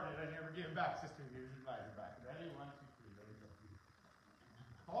 I borrowed it. I never gave it back. Sister, here's your lighter back. Ready? 1, 2, 3. There you go.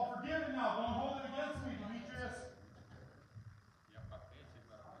 All forgiven now. Don't hold it against me, Demetrius.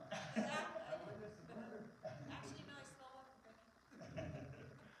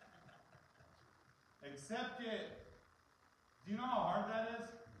 Accept it. Do you know how hard that is?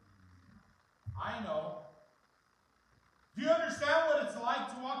 I know. Do you understand what it's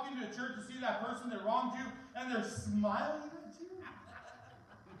like to walk into a church and see that person that wronged you and they're smiling at you?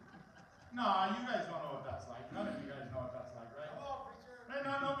 No, you guys don't know what that's like. None of you guys know what that's like, right? Oh, for sure.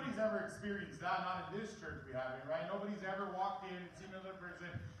 Nobody's ever experienced that. Not in this church we have it, right? Nobody's ever walked in and seen another person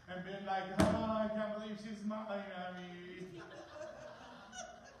and been like, oh, I can't believe she's smiling at me.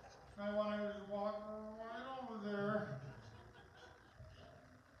 I want to just walk right over there.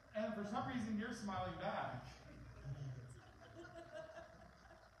 And for some reason, you're smiling back.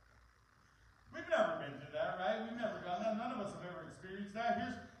 We've never been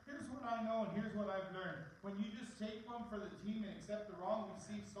you just take one for the team and accept the wrong,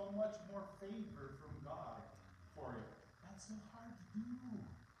 receive so much more favor from God for it. That's so hard to do.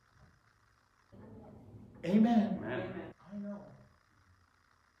 Amen. Amen. I know.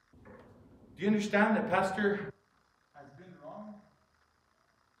 Do you understand that Pastor Has been wrong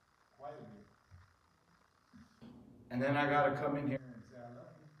quite a bit. and then I got to come in here? And say, I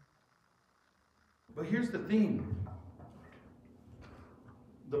love you. But here's the thing.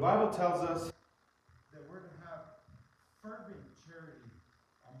 The Bible tells us That we're to have fervent charity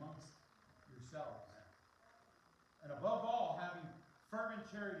amongst yourselves. And above all, having fervent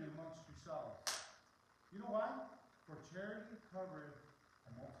charity amongst yourselves. You know why? For charity covereth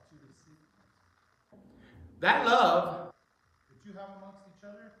a multitude of sins. that love That you have amongst each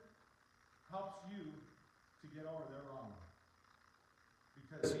other helps you to get over their wrong.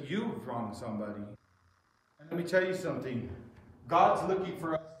 Because you've wronged somebody. and Let me tell you something. God's looking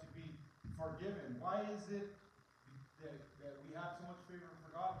for us. us to be forgiven. Why is it that we have so much favor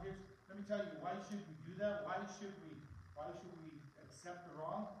for God? Let me tell you, why should we do that? Why should we accept the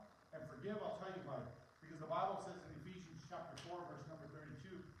wrong and forgive? I'll tell you why. Because the Bible says in Ephesians chapter 4, verse number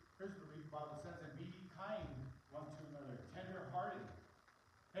 32, here's what the Bible says, and be kind one to another, tender-hearted.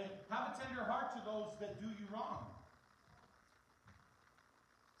 Hey, have a tender heart to those that do you wrong.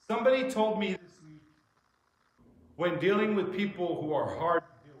 Somebody told me This week, when dealing with people who are hard,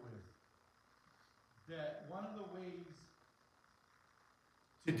 to deal with, that one of the ways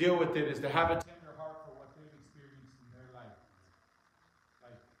to deal with it is to have a tender heart for what they've experienced in their life.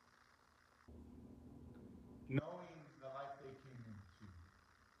 Like knowing the life they came into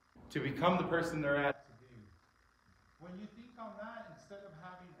to become the person they're at. today. When you think on that, instead of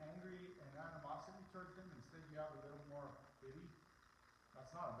having angry and animosity towards them, instead you have a little more pity.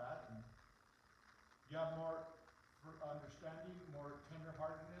 That's not a bad thing. You have more understanding, more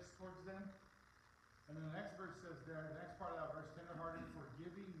tenderheartedness towards them. And then the next verse says there, the next part of that verse, tenderhearted,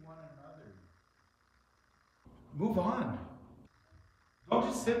 forgiving one another. Move on. Don't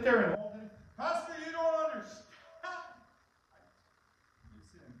just sit there and Hold it. Pastor, you don't understand.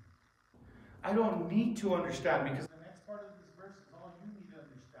 Listen. I don't need to understand because The next part of this verse is all you need to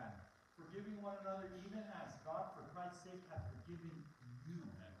understand. Forgiving one another even as God for Christ's sake hath forgiven you.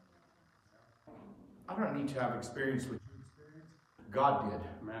 I don't need to have experience with You experience, God did.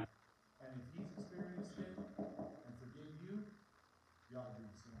 Amen. and if He's experienced it and forgave you, you ought to do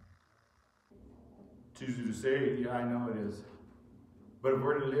the same. It's easy to say, yeah, I know it is. But if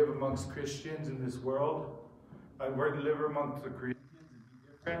we're to live amongst Christians in this world, if we're to live amongst the Christians Kids and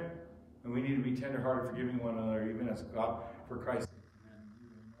be different. and we need to be tenderhearted, forgiving one another, even as God for Christ. Amen. You,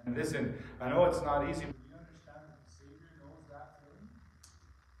 amen. And listen, I know it's not easy, Do you understand that the Savior knows that feeling?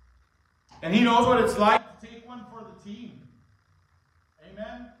 and He knows what it's like. Take one for the team.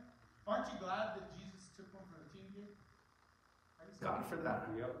 Amen. Aren't you glad that Jesus took one for the team here? Praise God for that.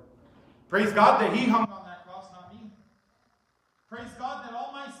 Yep. Praise God that He hung. on that cross, not me. Praise God that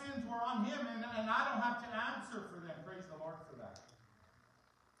all my sins were on Him and I don't have to answer for them. Praise the Lord for that.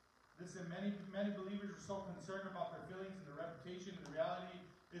 Listen, many believers are so concerned about their feelings and their reputation, and the reality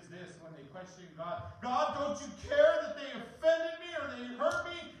is this when they question God. God, don't you care that they offended me or they hurt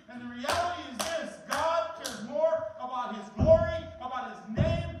me? And the reality is this. God cares more about His glory, about His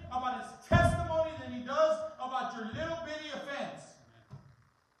name, about His testimony than He does about your little bitty offense.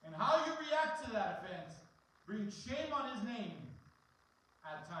 And how you react to that offense brings shame on His name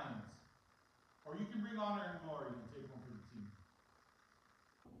at times. Or you can bring honor and glory and take one for the team.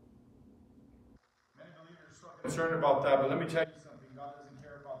 Many believers are so Concerned about that, but let me tell you. something. God doesn't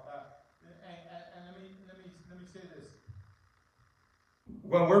care about that. And let me say this.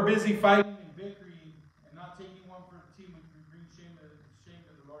 When we're busy fighting, And bickering and not taking one for the team, we bring shame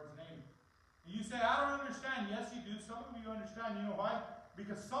to the Lord's name. And you say, I don't understand. Yes, you do. Some of you understand. You know why?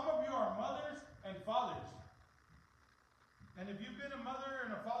 Because some of you are mothers and fathers. And if you've been a mother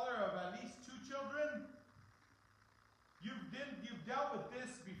and a father of at least 2 children, you've dealt with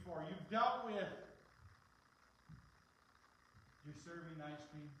this before. You've dealt with you're serving ice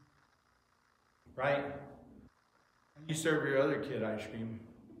cream. right? And You serve your other kid ice cream,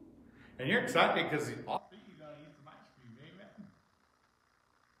 and you're excited because you're gonna eat some ice cream, amen.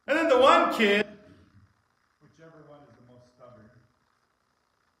 and then the one kid Whichever one is the most stubborn.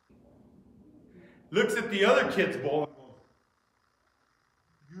 looks at the other kid's bowl and goes,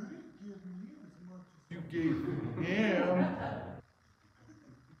 You didn't give me as much as "You gave him."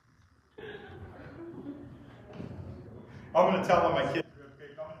 I'm gonna tell on my kid. real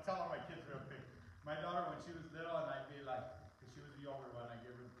quick. I'm gonna tell on my kids real quick. My daughter, when she was little, and I'd be like, because she was the older one, I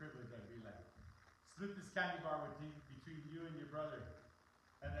gave her the privilege. I'd be like, split this candy bar between you and your brother,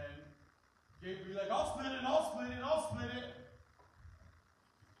 and then Gabe would be like, I'll split it, I'll split it, I'll split it.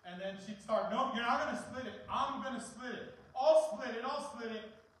 And then she'd start, no, you're not going to split it. I'm going to split it. I'll split it, I'll split it.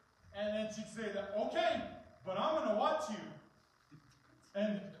 And then she'd say that, okay, but I'm going to watch you.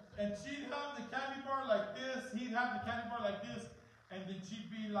 And she'd have the candy bar like this, he'd have the candy bar like this, and then she'd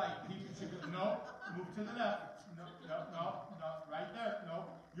be like, she'd go, no, move to the left. No, right there. No,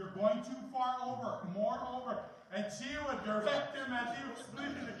 you're going too far over, more over. And she would direct him as he was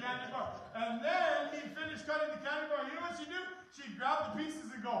splitting the candy bar. And then he'd finish cutting the candy bar. You know what she'd do? She'd grab the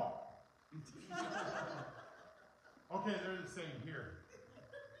pieces and go. Okay, they're the same here.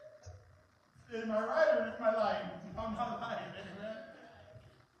 Am I right or am I lying? I'm not lying, amen.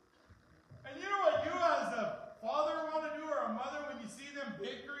 And you know what you as a father want to do or a mother when you see them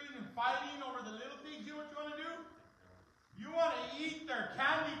bickering and fighting over the little things? You know what you want to do? You want to eat their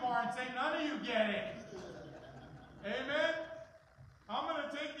candy bar and say, none of you get it. Amen? I'm going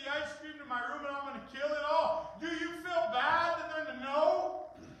to take the ice cream to my room and I'm going to kill it all. Do you feel bad that they're no?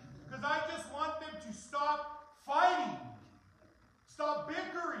 Because I just want them to stop fighting. Stop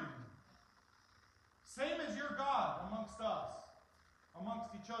bickering. Same as your God amongst us. Amongst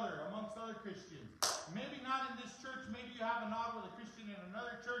each other, amongst other Christians. Maybe not in this church. Maybe you have an odd with a Christian in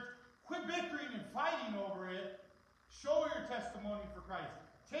another church. Quit bickering and fighting over it. Show your testimony for Christ.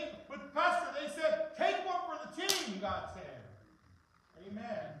 But Pastor, they said, take one for the team, God said.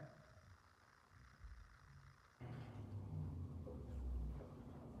 Amen.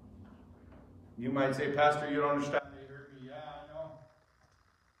 You might say, Pastor, you don't understand. They hurt me. Yeah, I know.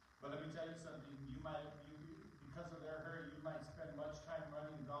 But let me tell you something. Because of their hurt, you might spend much time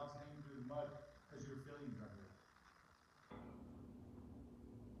running God's name through the mud because your feelings are hurt.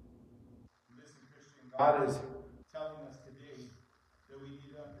 Listen, Christian, God is telling us today that we need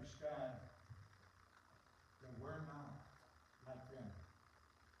to understand that we're not like them.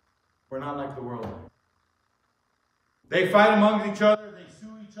 We're not like the world. They fight among each other. They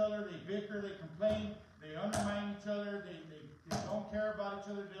sue each other. They bicker. They complain. They undermine each other. They don't care about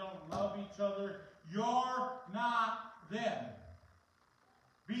each other. They don't love each other. You're not them.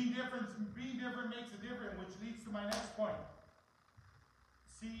 Being different makes a difference, which leads to my next point.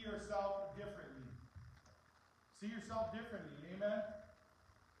 See yourself differently. See yourself differently. Amen?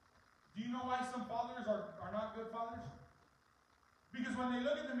 Do you know why some fathers are not good fathers? Because when they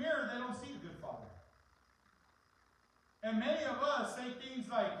look in the mirror, they don't see a good father. And many of us say things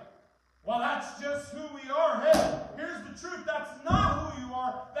like, well, that's just who we are. Hey, here's the truth. That's not who you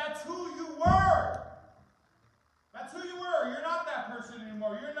are. That's who you were. That's who you were. You're not that person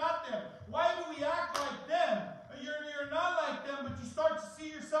anymore. You're not them. Why do we act like them? You're not like them, but you start to see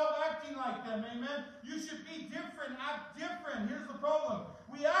yourself acting like them. Amen? You should be different. Act different. Here's the problem.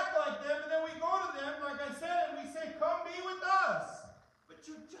 We act like them, and then we go to them, like I said, and we say, come be with us. But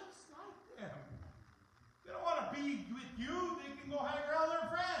you're just like them. They don't want to be with you. They can go hang around their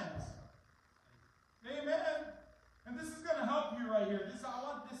friends. Amen. And this is going to help you right here. This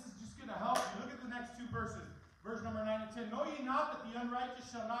is just going to help you. Look at the next two verses. Verse number 9 and 10. Know ye not that the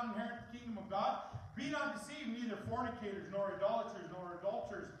unrighteous shall not inherit the kingdom of God? Be not deceived, neither fornicators, nor idolaters, nor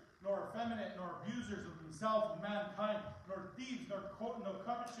adulterers, nor effeminate, nor abusers of themselves and mankind, nor thieves, nor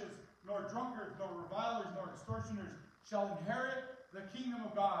covetous, nor drunkards, nor revilers, nor extortioners shall inherit the kingdom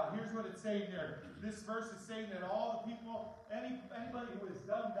of God. Here's what it's saying there. This verse is saying that all the people, anybody who has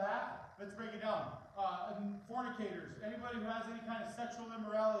done that, let's break it down. Fornicators, anybody who has any kind of sexual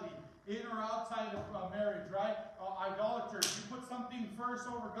immorality, in or outside of marriage, right? Idolaters, you put something first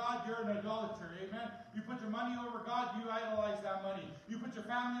over God, you're an idolater, amen? You put your money over God, you idolize that money. You put your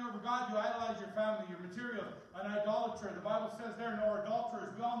family over God, you idolize your family, your materials. An idolater, the Bible says there, no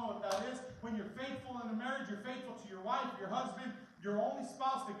adulterers. We all know what that is. When you're faithful in a marriage, you're faithful to your wife, your husband, your only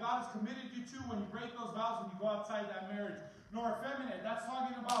spouse that God has committed you to. When you break those vows, when you go outside that marriage. Nor effeminate. That's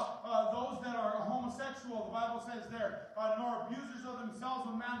talking about those that are homosexual. The Bible says there. Nor abusers of themselves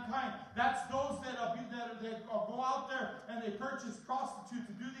with mankind. That's those that go out there and they purchase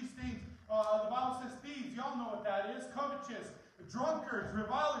prostitutes to do these things. The Bible says thieves. Y'all know what that is. Covetous, drunkards,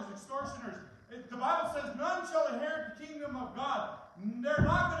 revilers, extortioners. The Bible says none shall inherit the kingdom of God. They're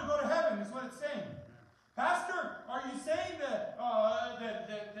not going to go to heaven, is what it's saying. Pastor, are you saying that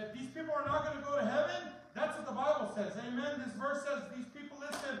these people are not going to go to heaven? That's what the Bible says. Amen. This verse says these people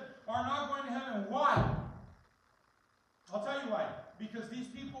listed are not going to heaven. Why? I'll tell you why. Because these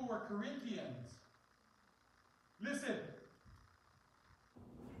people were Corinthians. Listen.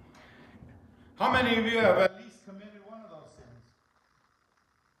 How many of you have At least committed one of those sins.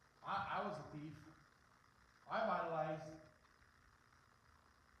 I was a thief. I've idolized.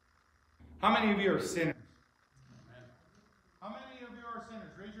 How many of you are sinners? How many of you are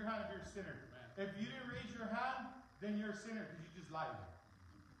sinners? Raise your hand if you're a sinner. If you didn't raise your hand, then you're a sinner because you just lied.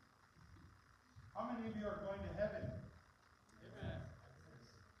 How many of you are going to heaven? Amen.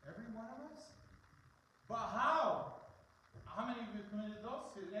 Every one of us? But how? How many of you committed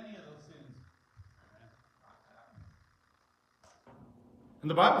those sins? Any of those sins? And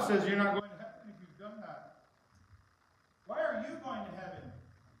the Bible says you're not going Going to heaven if you've done that. Why are you going to heaven?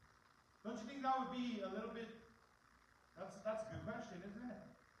 Don't you think that would be a little bit? That's a good question, isn't it?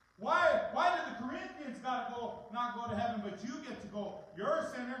 Why did the Corinthians not go to heaven, but you get to go? You're a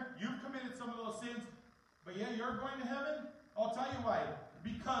sinner. You've committed some of those sins, but yet you're going to heaven. I'll tell you why.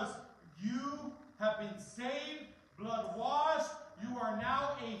 Because you have been saved, blood washed. You are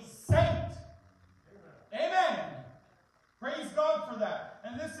now a saint. Amen. Praise God for that.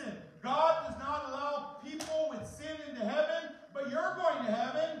 And listen, God does not allow people with sin into heaven, but you're going to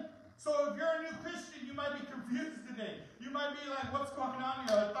heaven. So if you're a new Christian, you might be confused today. You might be like, what's going on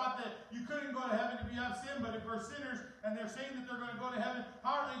here? I thought that you couldn't go to heaven if you have sin, but if we're sinners and they're saying that they're going to go to heaven,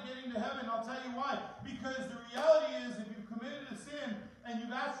 how are they getting to heaven? I'll tell you why. Because the reality is, if you've committed a sin and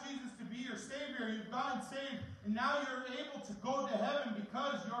you've asked Jesus to be your Savior, you've gotten saved, and now you're able to go to heaven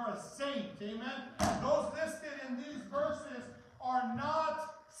because you're a saint. Amen? Those listed in these verses are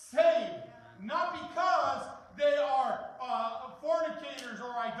not saved. Not because they are fornicators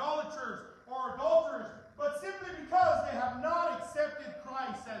or idolaters or adulterers, but simply because they have not accepted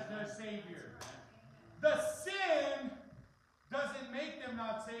Christ as their Savior. The sin doesn't make them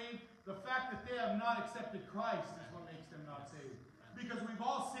not saved. The fact that they have not accepted Christ is what makes them not saved. Because we've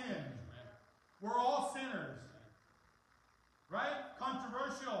all sinned. We're all sinners. Right?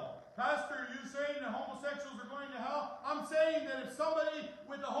 Controversial. Pastor, you saying that homosexuals are going to hell? I'm saying that if somebody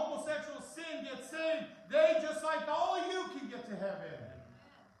with a homosexual sin gets saved, they, just like all of you, can get to heaven.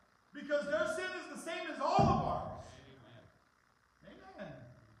 Because their sin is the same as all of ours. Amen.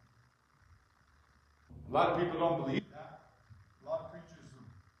 A lot of people don't believe that. A lot of preachers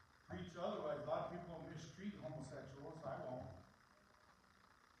preach otherwise. A lot of people mistreat homosexuals. I won't.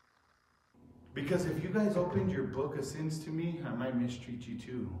 Because if you guys opened your book of sins to me, I might mistreat you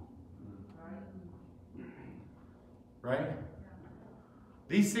too. Right?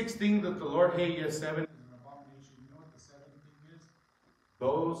 These 6 things that the Lord hates, yes, 7 is an abomination. You know what the 7th thing is?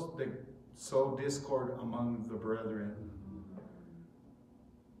 Those that sow discord among the brethren.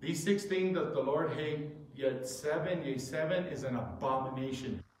 These 6 things that the Lord hates, yet 7 is an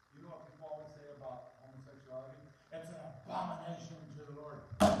abomination. You know what people always say about homosexuality? It's an abomination to the Lord.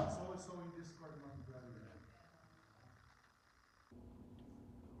 So is sowing discord among the brethren.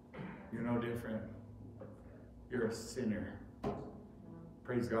 You're no different. You're a sinner.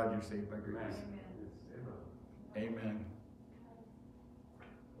 Praise God, you're saved by grace. Amen.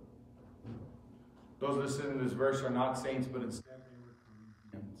 Those listening to this verse are not saints, but instead they were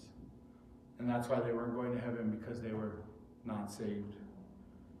Corinthians. And that's why they weren't going to heaven, because they were not saved.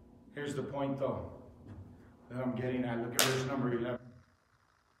 Here's the point, though, that I'm getting at. Look at verse number 11.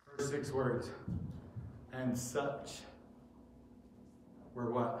 First 6 words. And such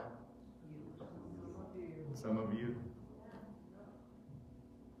were what? Some of you.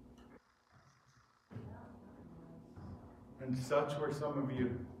 And such were some of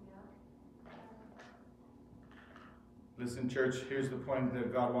you. Listen, church, here's the point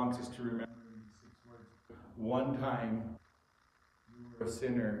that God wants us to remember in these 6 words. One time, you were a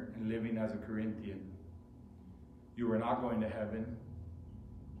sinner and living as a Corinthian. You were not going to heaven.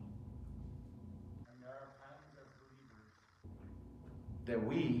 And there are times as believers that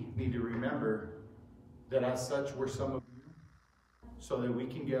we need to remember that as such were some of you, so that we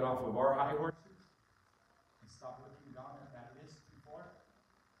can get off of our high horses and stop looking down at that list before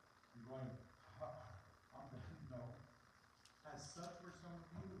and going, no. As such were some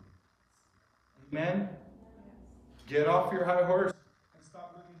of you. Amen? Get off your high horse and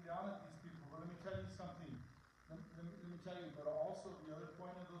stop looking down at these people. But let me tell you something. Let me tell you, but also the other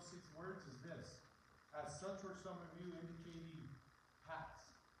point of those 6 words is this. As such were some of you, indicating past.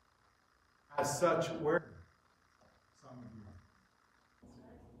 As such were some of you.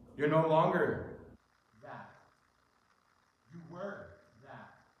 You're no longer that. You were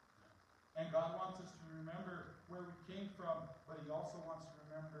that. And God wants us to remember where we came from, but He also wants to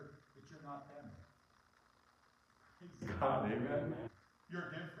remember that you're not them. God, amen.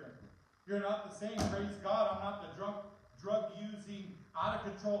 You're different. You're not the same. Praise God. I'm not the drug-using,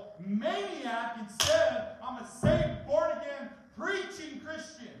 out-of-control maniac. Instead, I'm a saved, born-again, preaching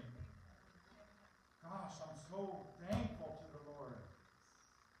Christian. Gosh, I'm so thankful to the Lord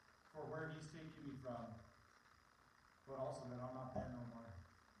for where He's taking me from. But also that I'm not there no more.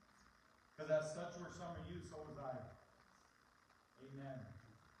 Because as such were some of you, so was I. Amen.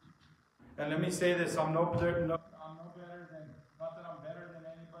 And let me say this, I'm no better than, not that I'm better than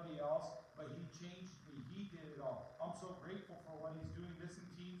anybody else, but he changed me. He did it all. I'm so grateful for what he's doing. Listen,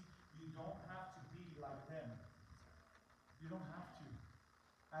 teens, you don't have to be like them. You don't have to.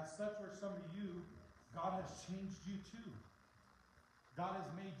 As such were some of you, God has changed you too. God has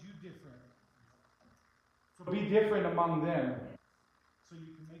made you different. So be different among them, so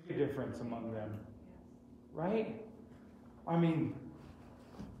you can make a difference among them. Right? I mean,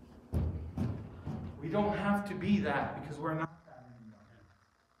 we don't have to be that because we're not that anymore.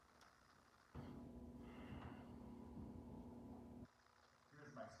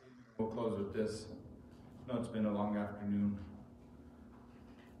 Here's my statement. We'll close with this. I know it's been a long afternoon.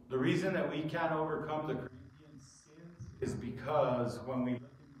 The reason that we can't overcome the Corinthian sins is because when we look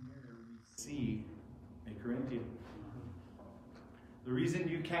in the mirror, we see a Corinthian. The reason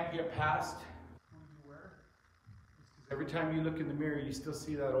you can't get past who you were is because every time you look in the mirror, you still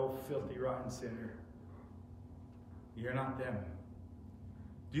see that old filthy, rotten sinner. You're not them.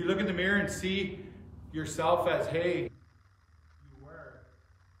 Do you look in the mirror and see yourself as, hey, you were.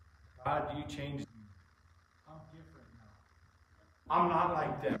 God, you changed me. I'm different now. I'm not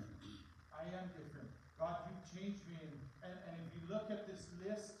like them. I am different. God, you changed me. And if you look at this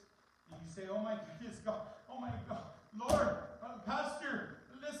list, and you say, oh my goodness, God, oh my God, Lord, Pastor,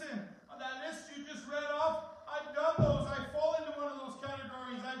 listen, that list you just read off, I've done those. I fall into one of those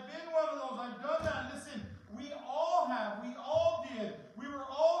categories. I've been one of those. I've done that. Listen, we all have. We all did. We were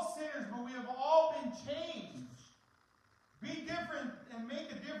all sinners, but we have all been changed. Be different and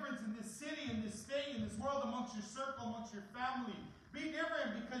make a difference in this city, in this state, in this world, amongst your circle, amongst your family. Be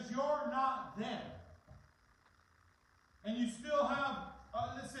different because you're not them. And you still have,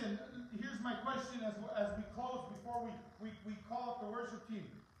 listen, here's my question as we close before we call up the worship team.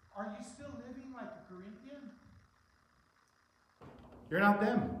 Are you still living like a Corinthian? You're not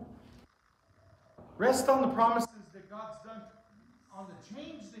them. Rest on the promises that God's done, on the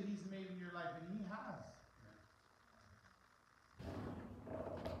change that he's made in your life, and he has.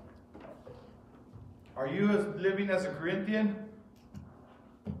 Are you living as a Corinthian?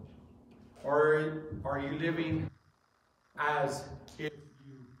 Or are you living as if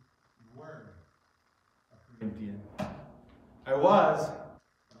you were a Corinthian? I was.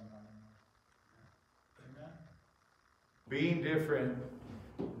 Amen. Being different.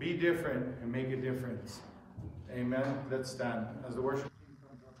 Be different and make a difference. Amen. Let's stand as the worship team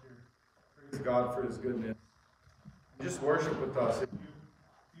comes up here. Praise God for his goodness. Just worship with us. If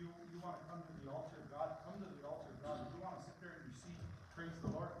you want to come to the altar of God, come to the altar of God. If you want to sit there in your seat, praise the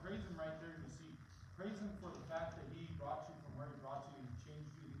Lord. Praise him right there in your seat. Praise him for the fact that he brought you from where he brought you. He changed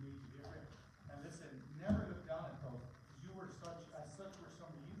you. He made you different. And listen, never look down at those. Because you were such were some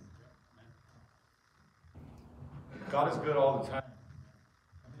of you. God is good all the time.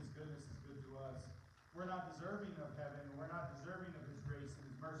 And his goodness is good to us. We're not deserving of heaven. And we're not deserving of his grace and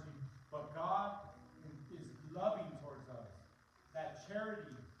his mercy. But God is loving towards us. That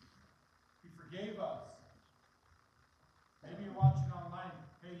charity. He forgave us. Maybe you're watching online.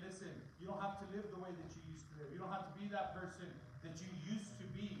 Hey, listen, you don't have to live the way that you used to live. You don't have to be that person that you used to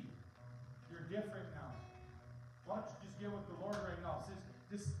be. You're different now. Why don't you just get with the Lord right now?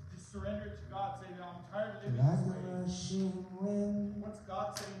 Just surrender it to God. Say, I'm tired of living this way. What's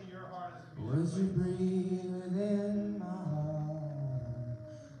God saying to your heart as a Would you breathe within my heart?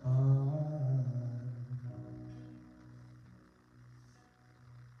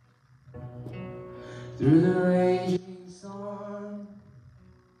 Through the raging storm,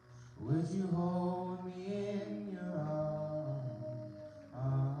 would you hold me in your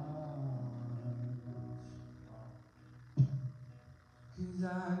arms? 'Cause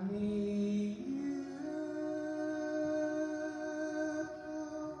I need you.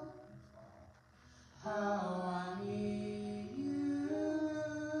 How I need you.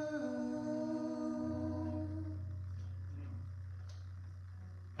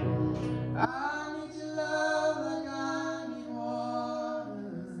 I need your love like I need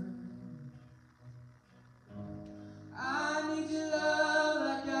water. I need your love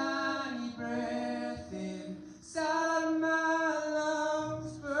like I need breath inside of my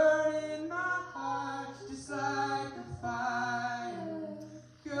lungs, burning my heart just like a fire.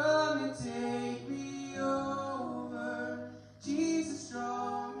 Come and take me over, Jesus,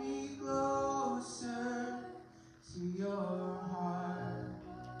 draw me closer to your heart.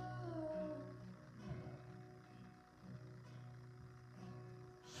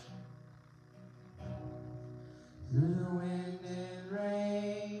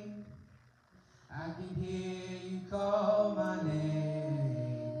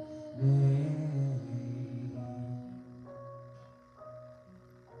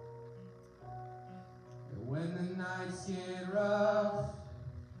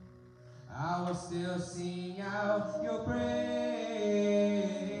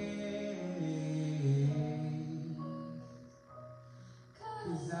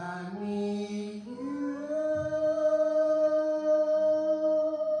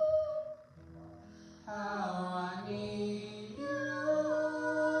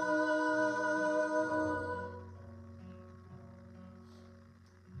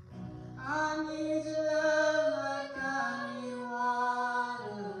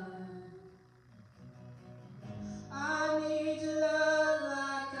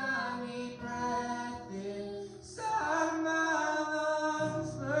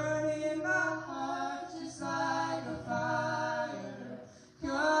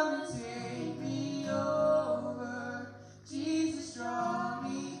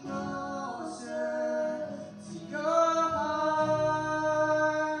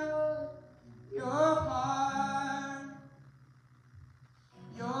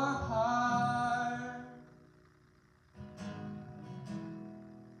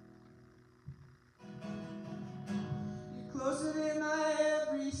 closer than my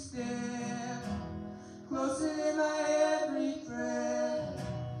every step, closer than my every breath,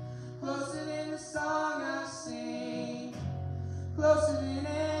 closer than the song I sing, closer than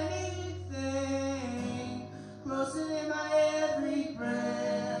anything, closer than my every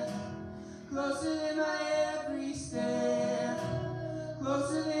breath, closer than my every step,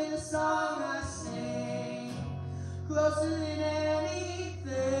 closer than the song I sing, closer than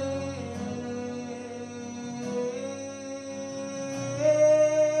anything.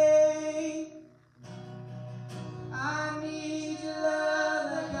 I need your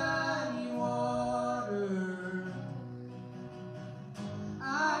love like I need water.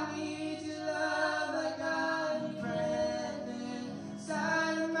 I need your love like I need breath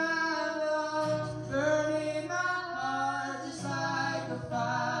inside of my lungs, burning my heart just like a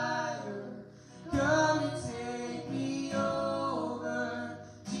fire. Come and take me over,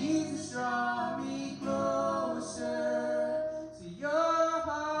 Jesus, draw me closer to your heart,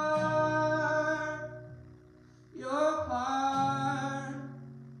 your heart,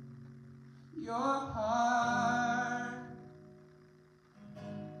 your heart.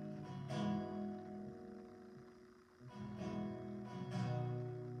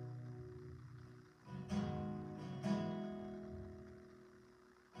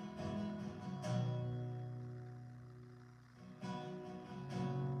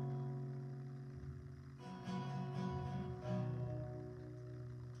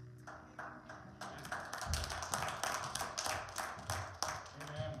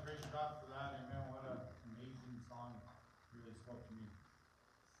 Amen. Praise God for that. Amen. What an amazing song. Really spoke to me.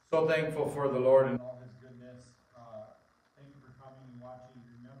 So thankful for the Lord and All his goodness. Thank you for coming and watching.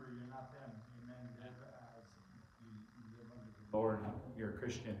 Remember, you're not them. Amen. Live as you live under the Lord. You're a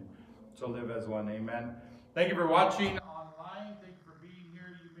Christian. So live as one. Amen. Thank you for watching.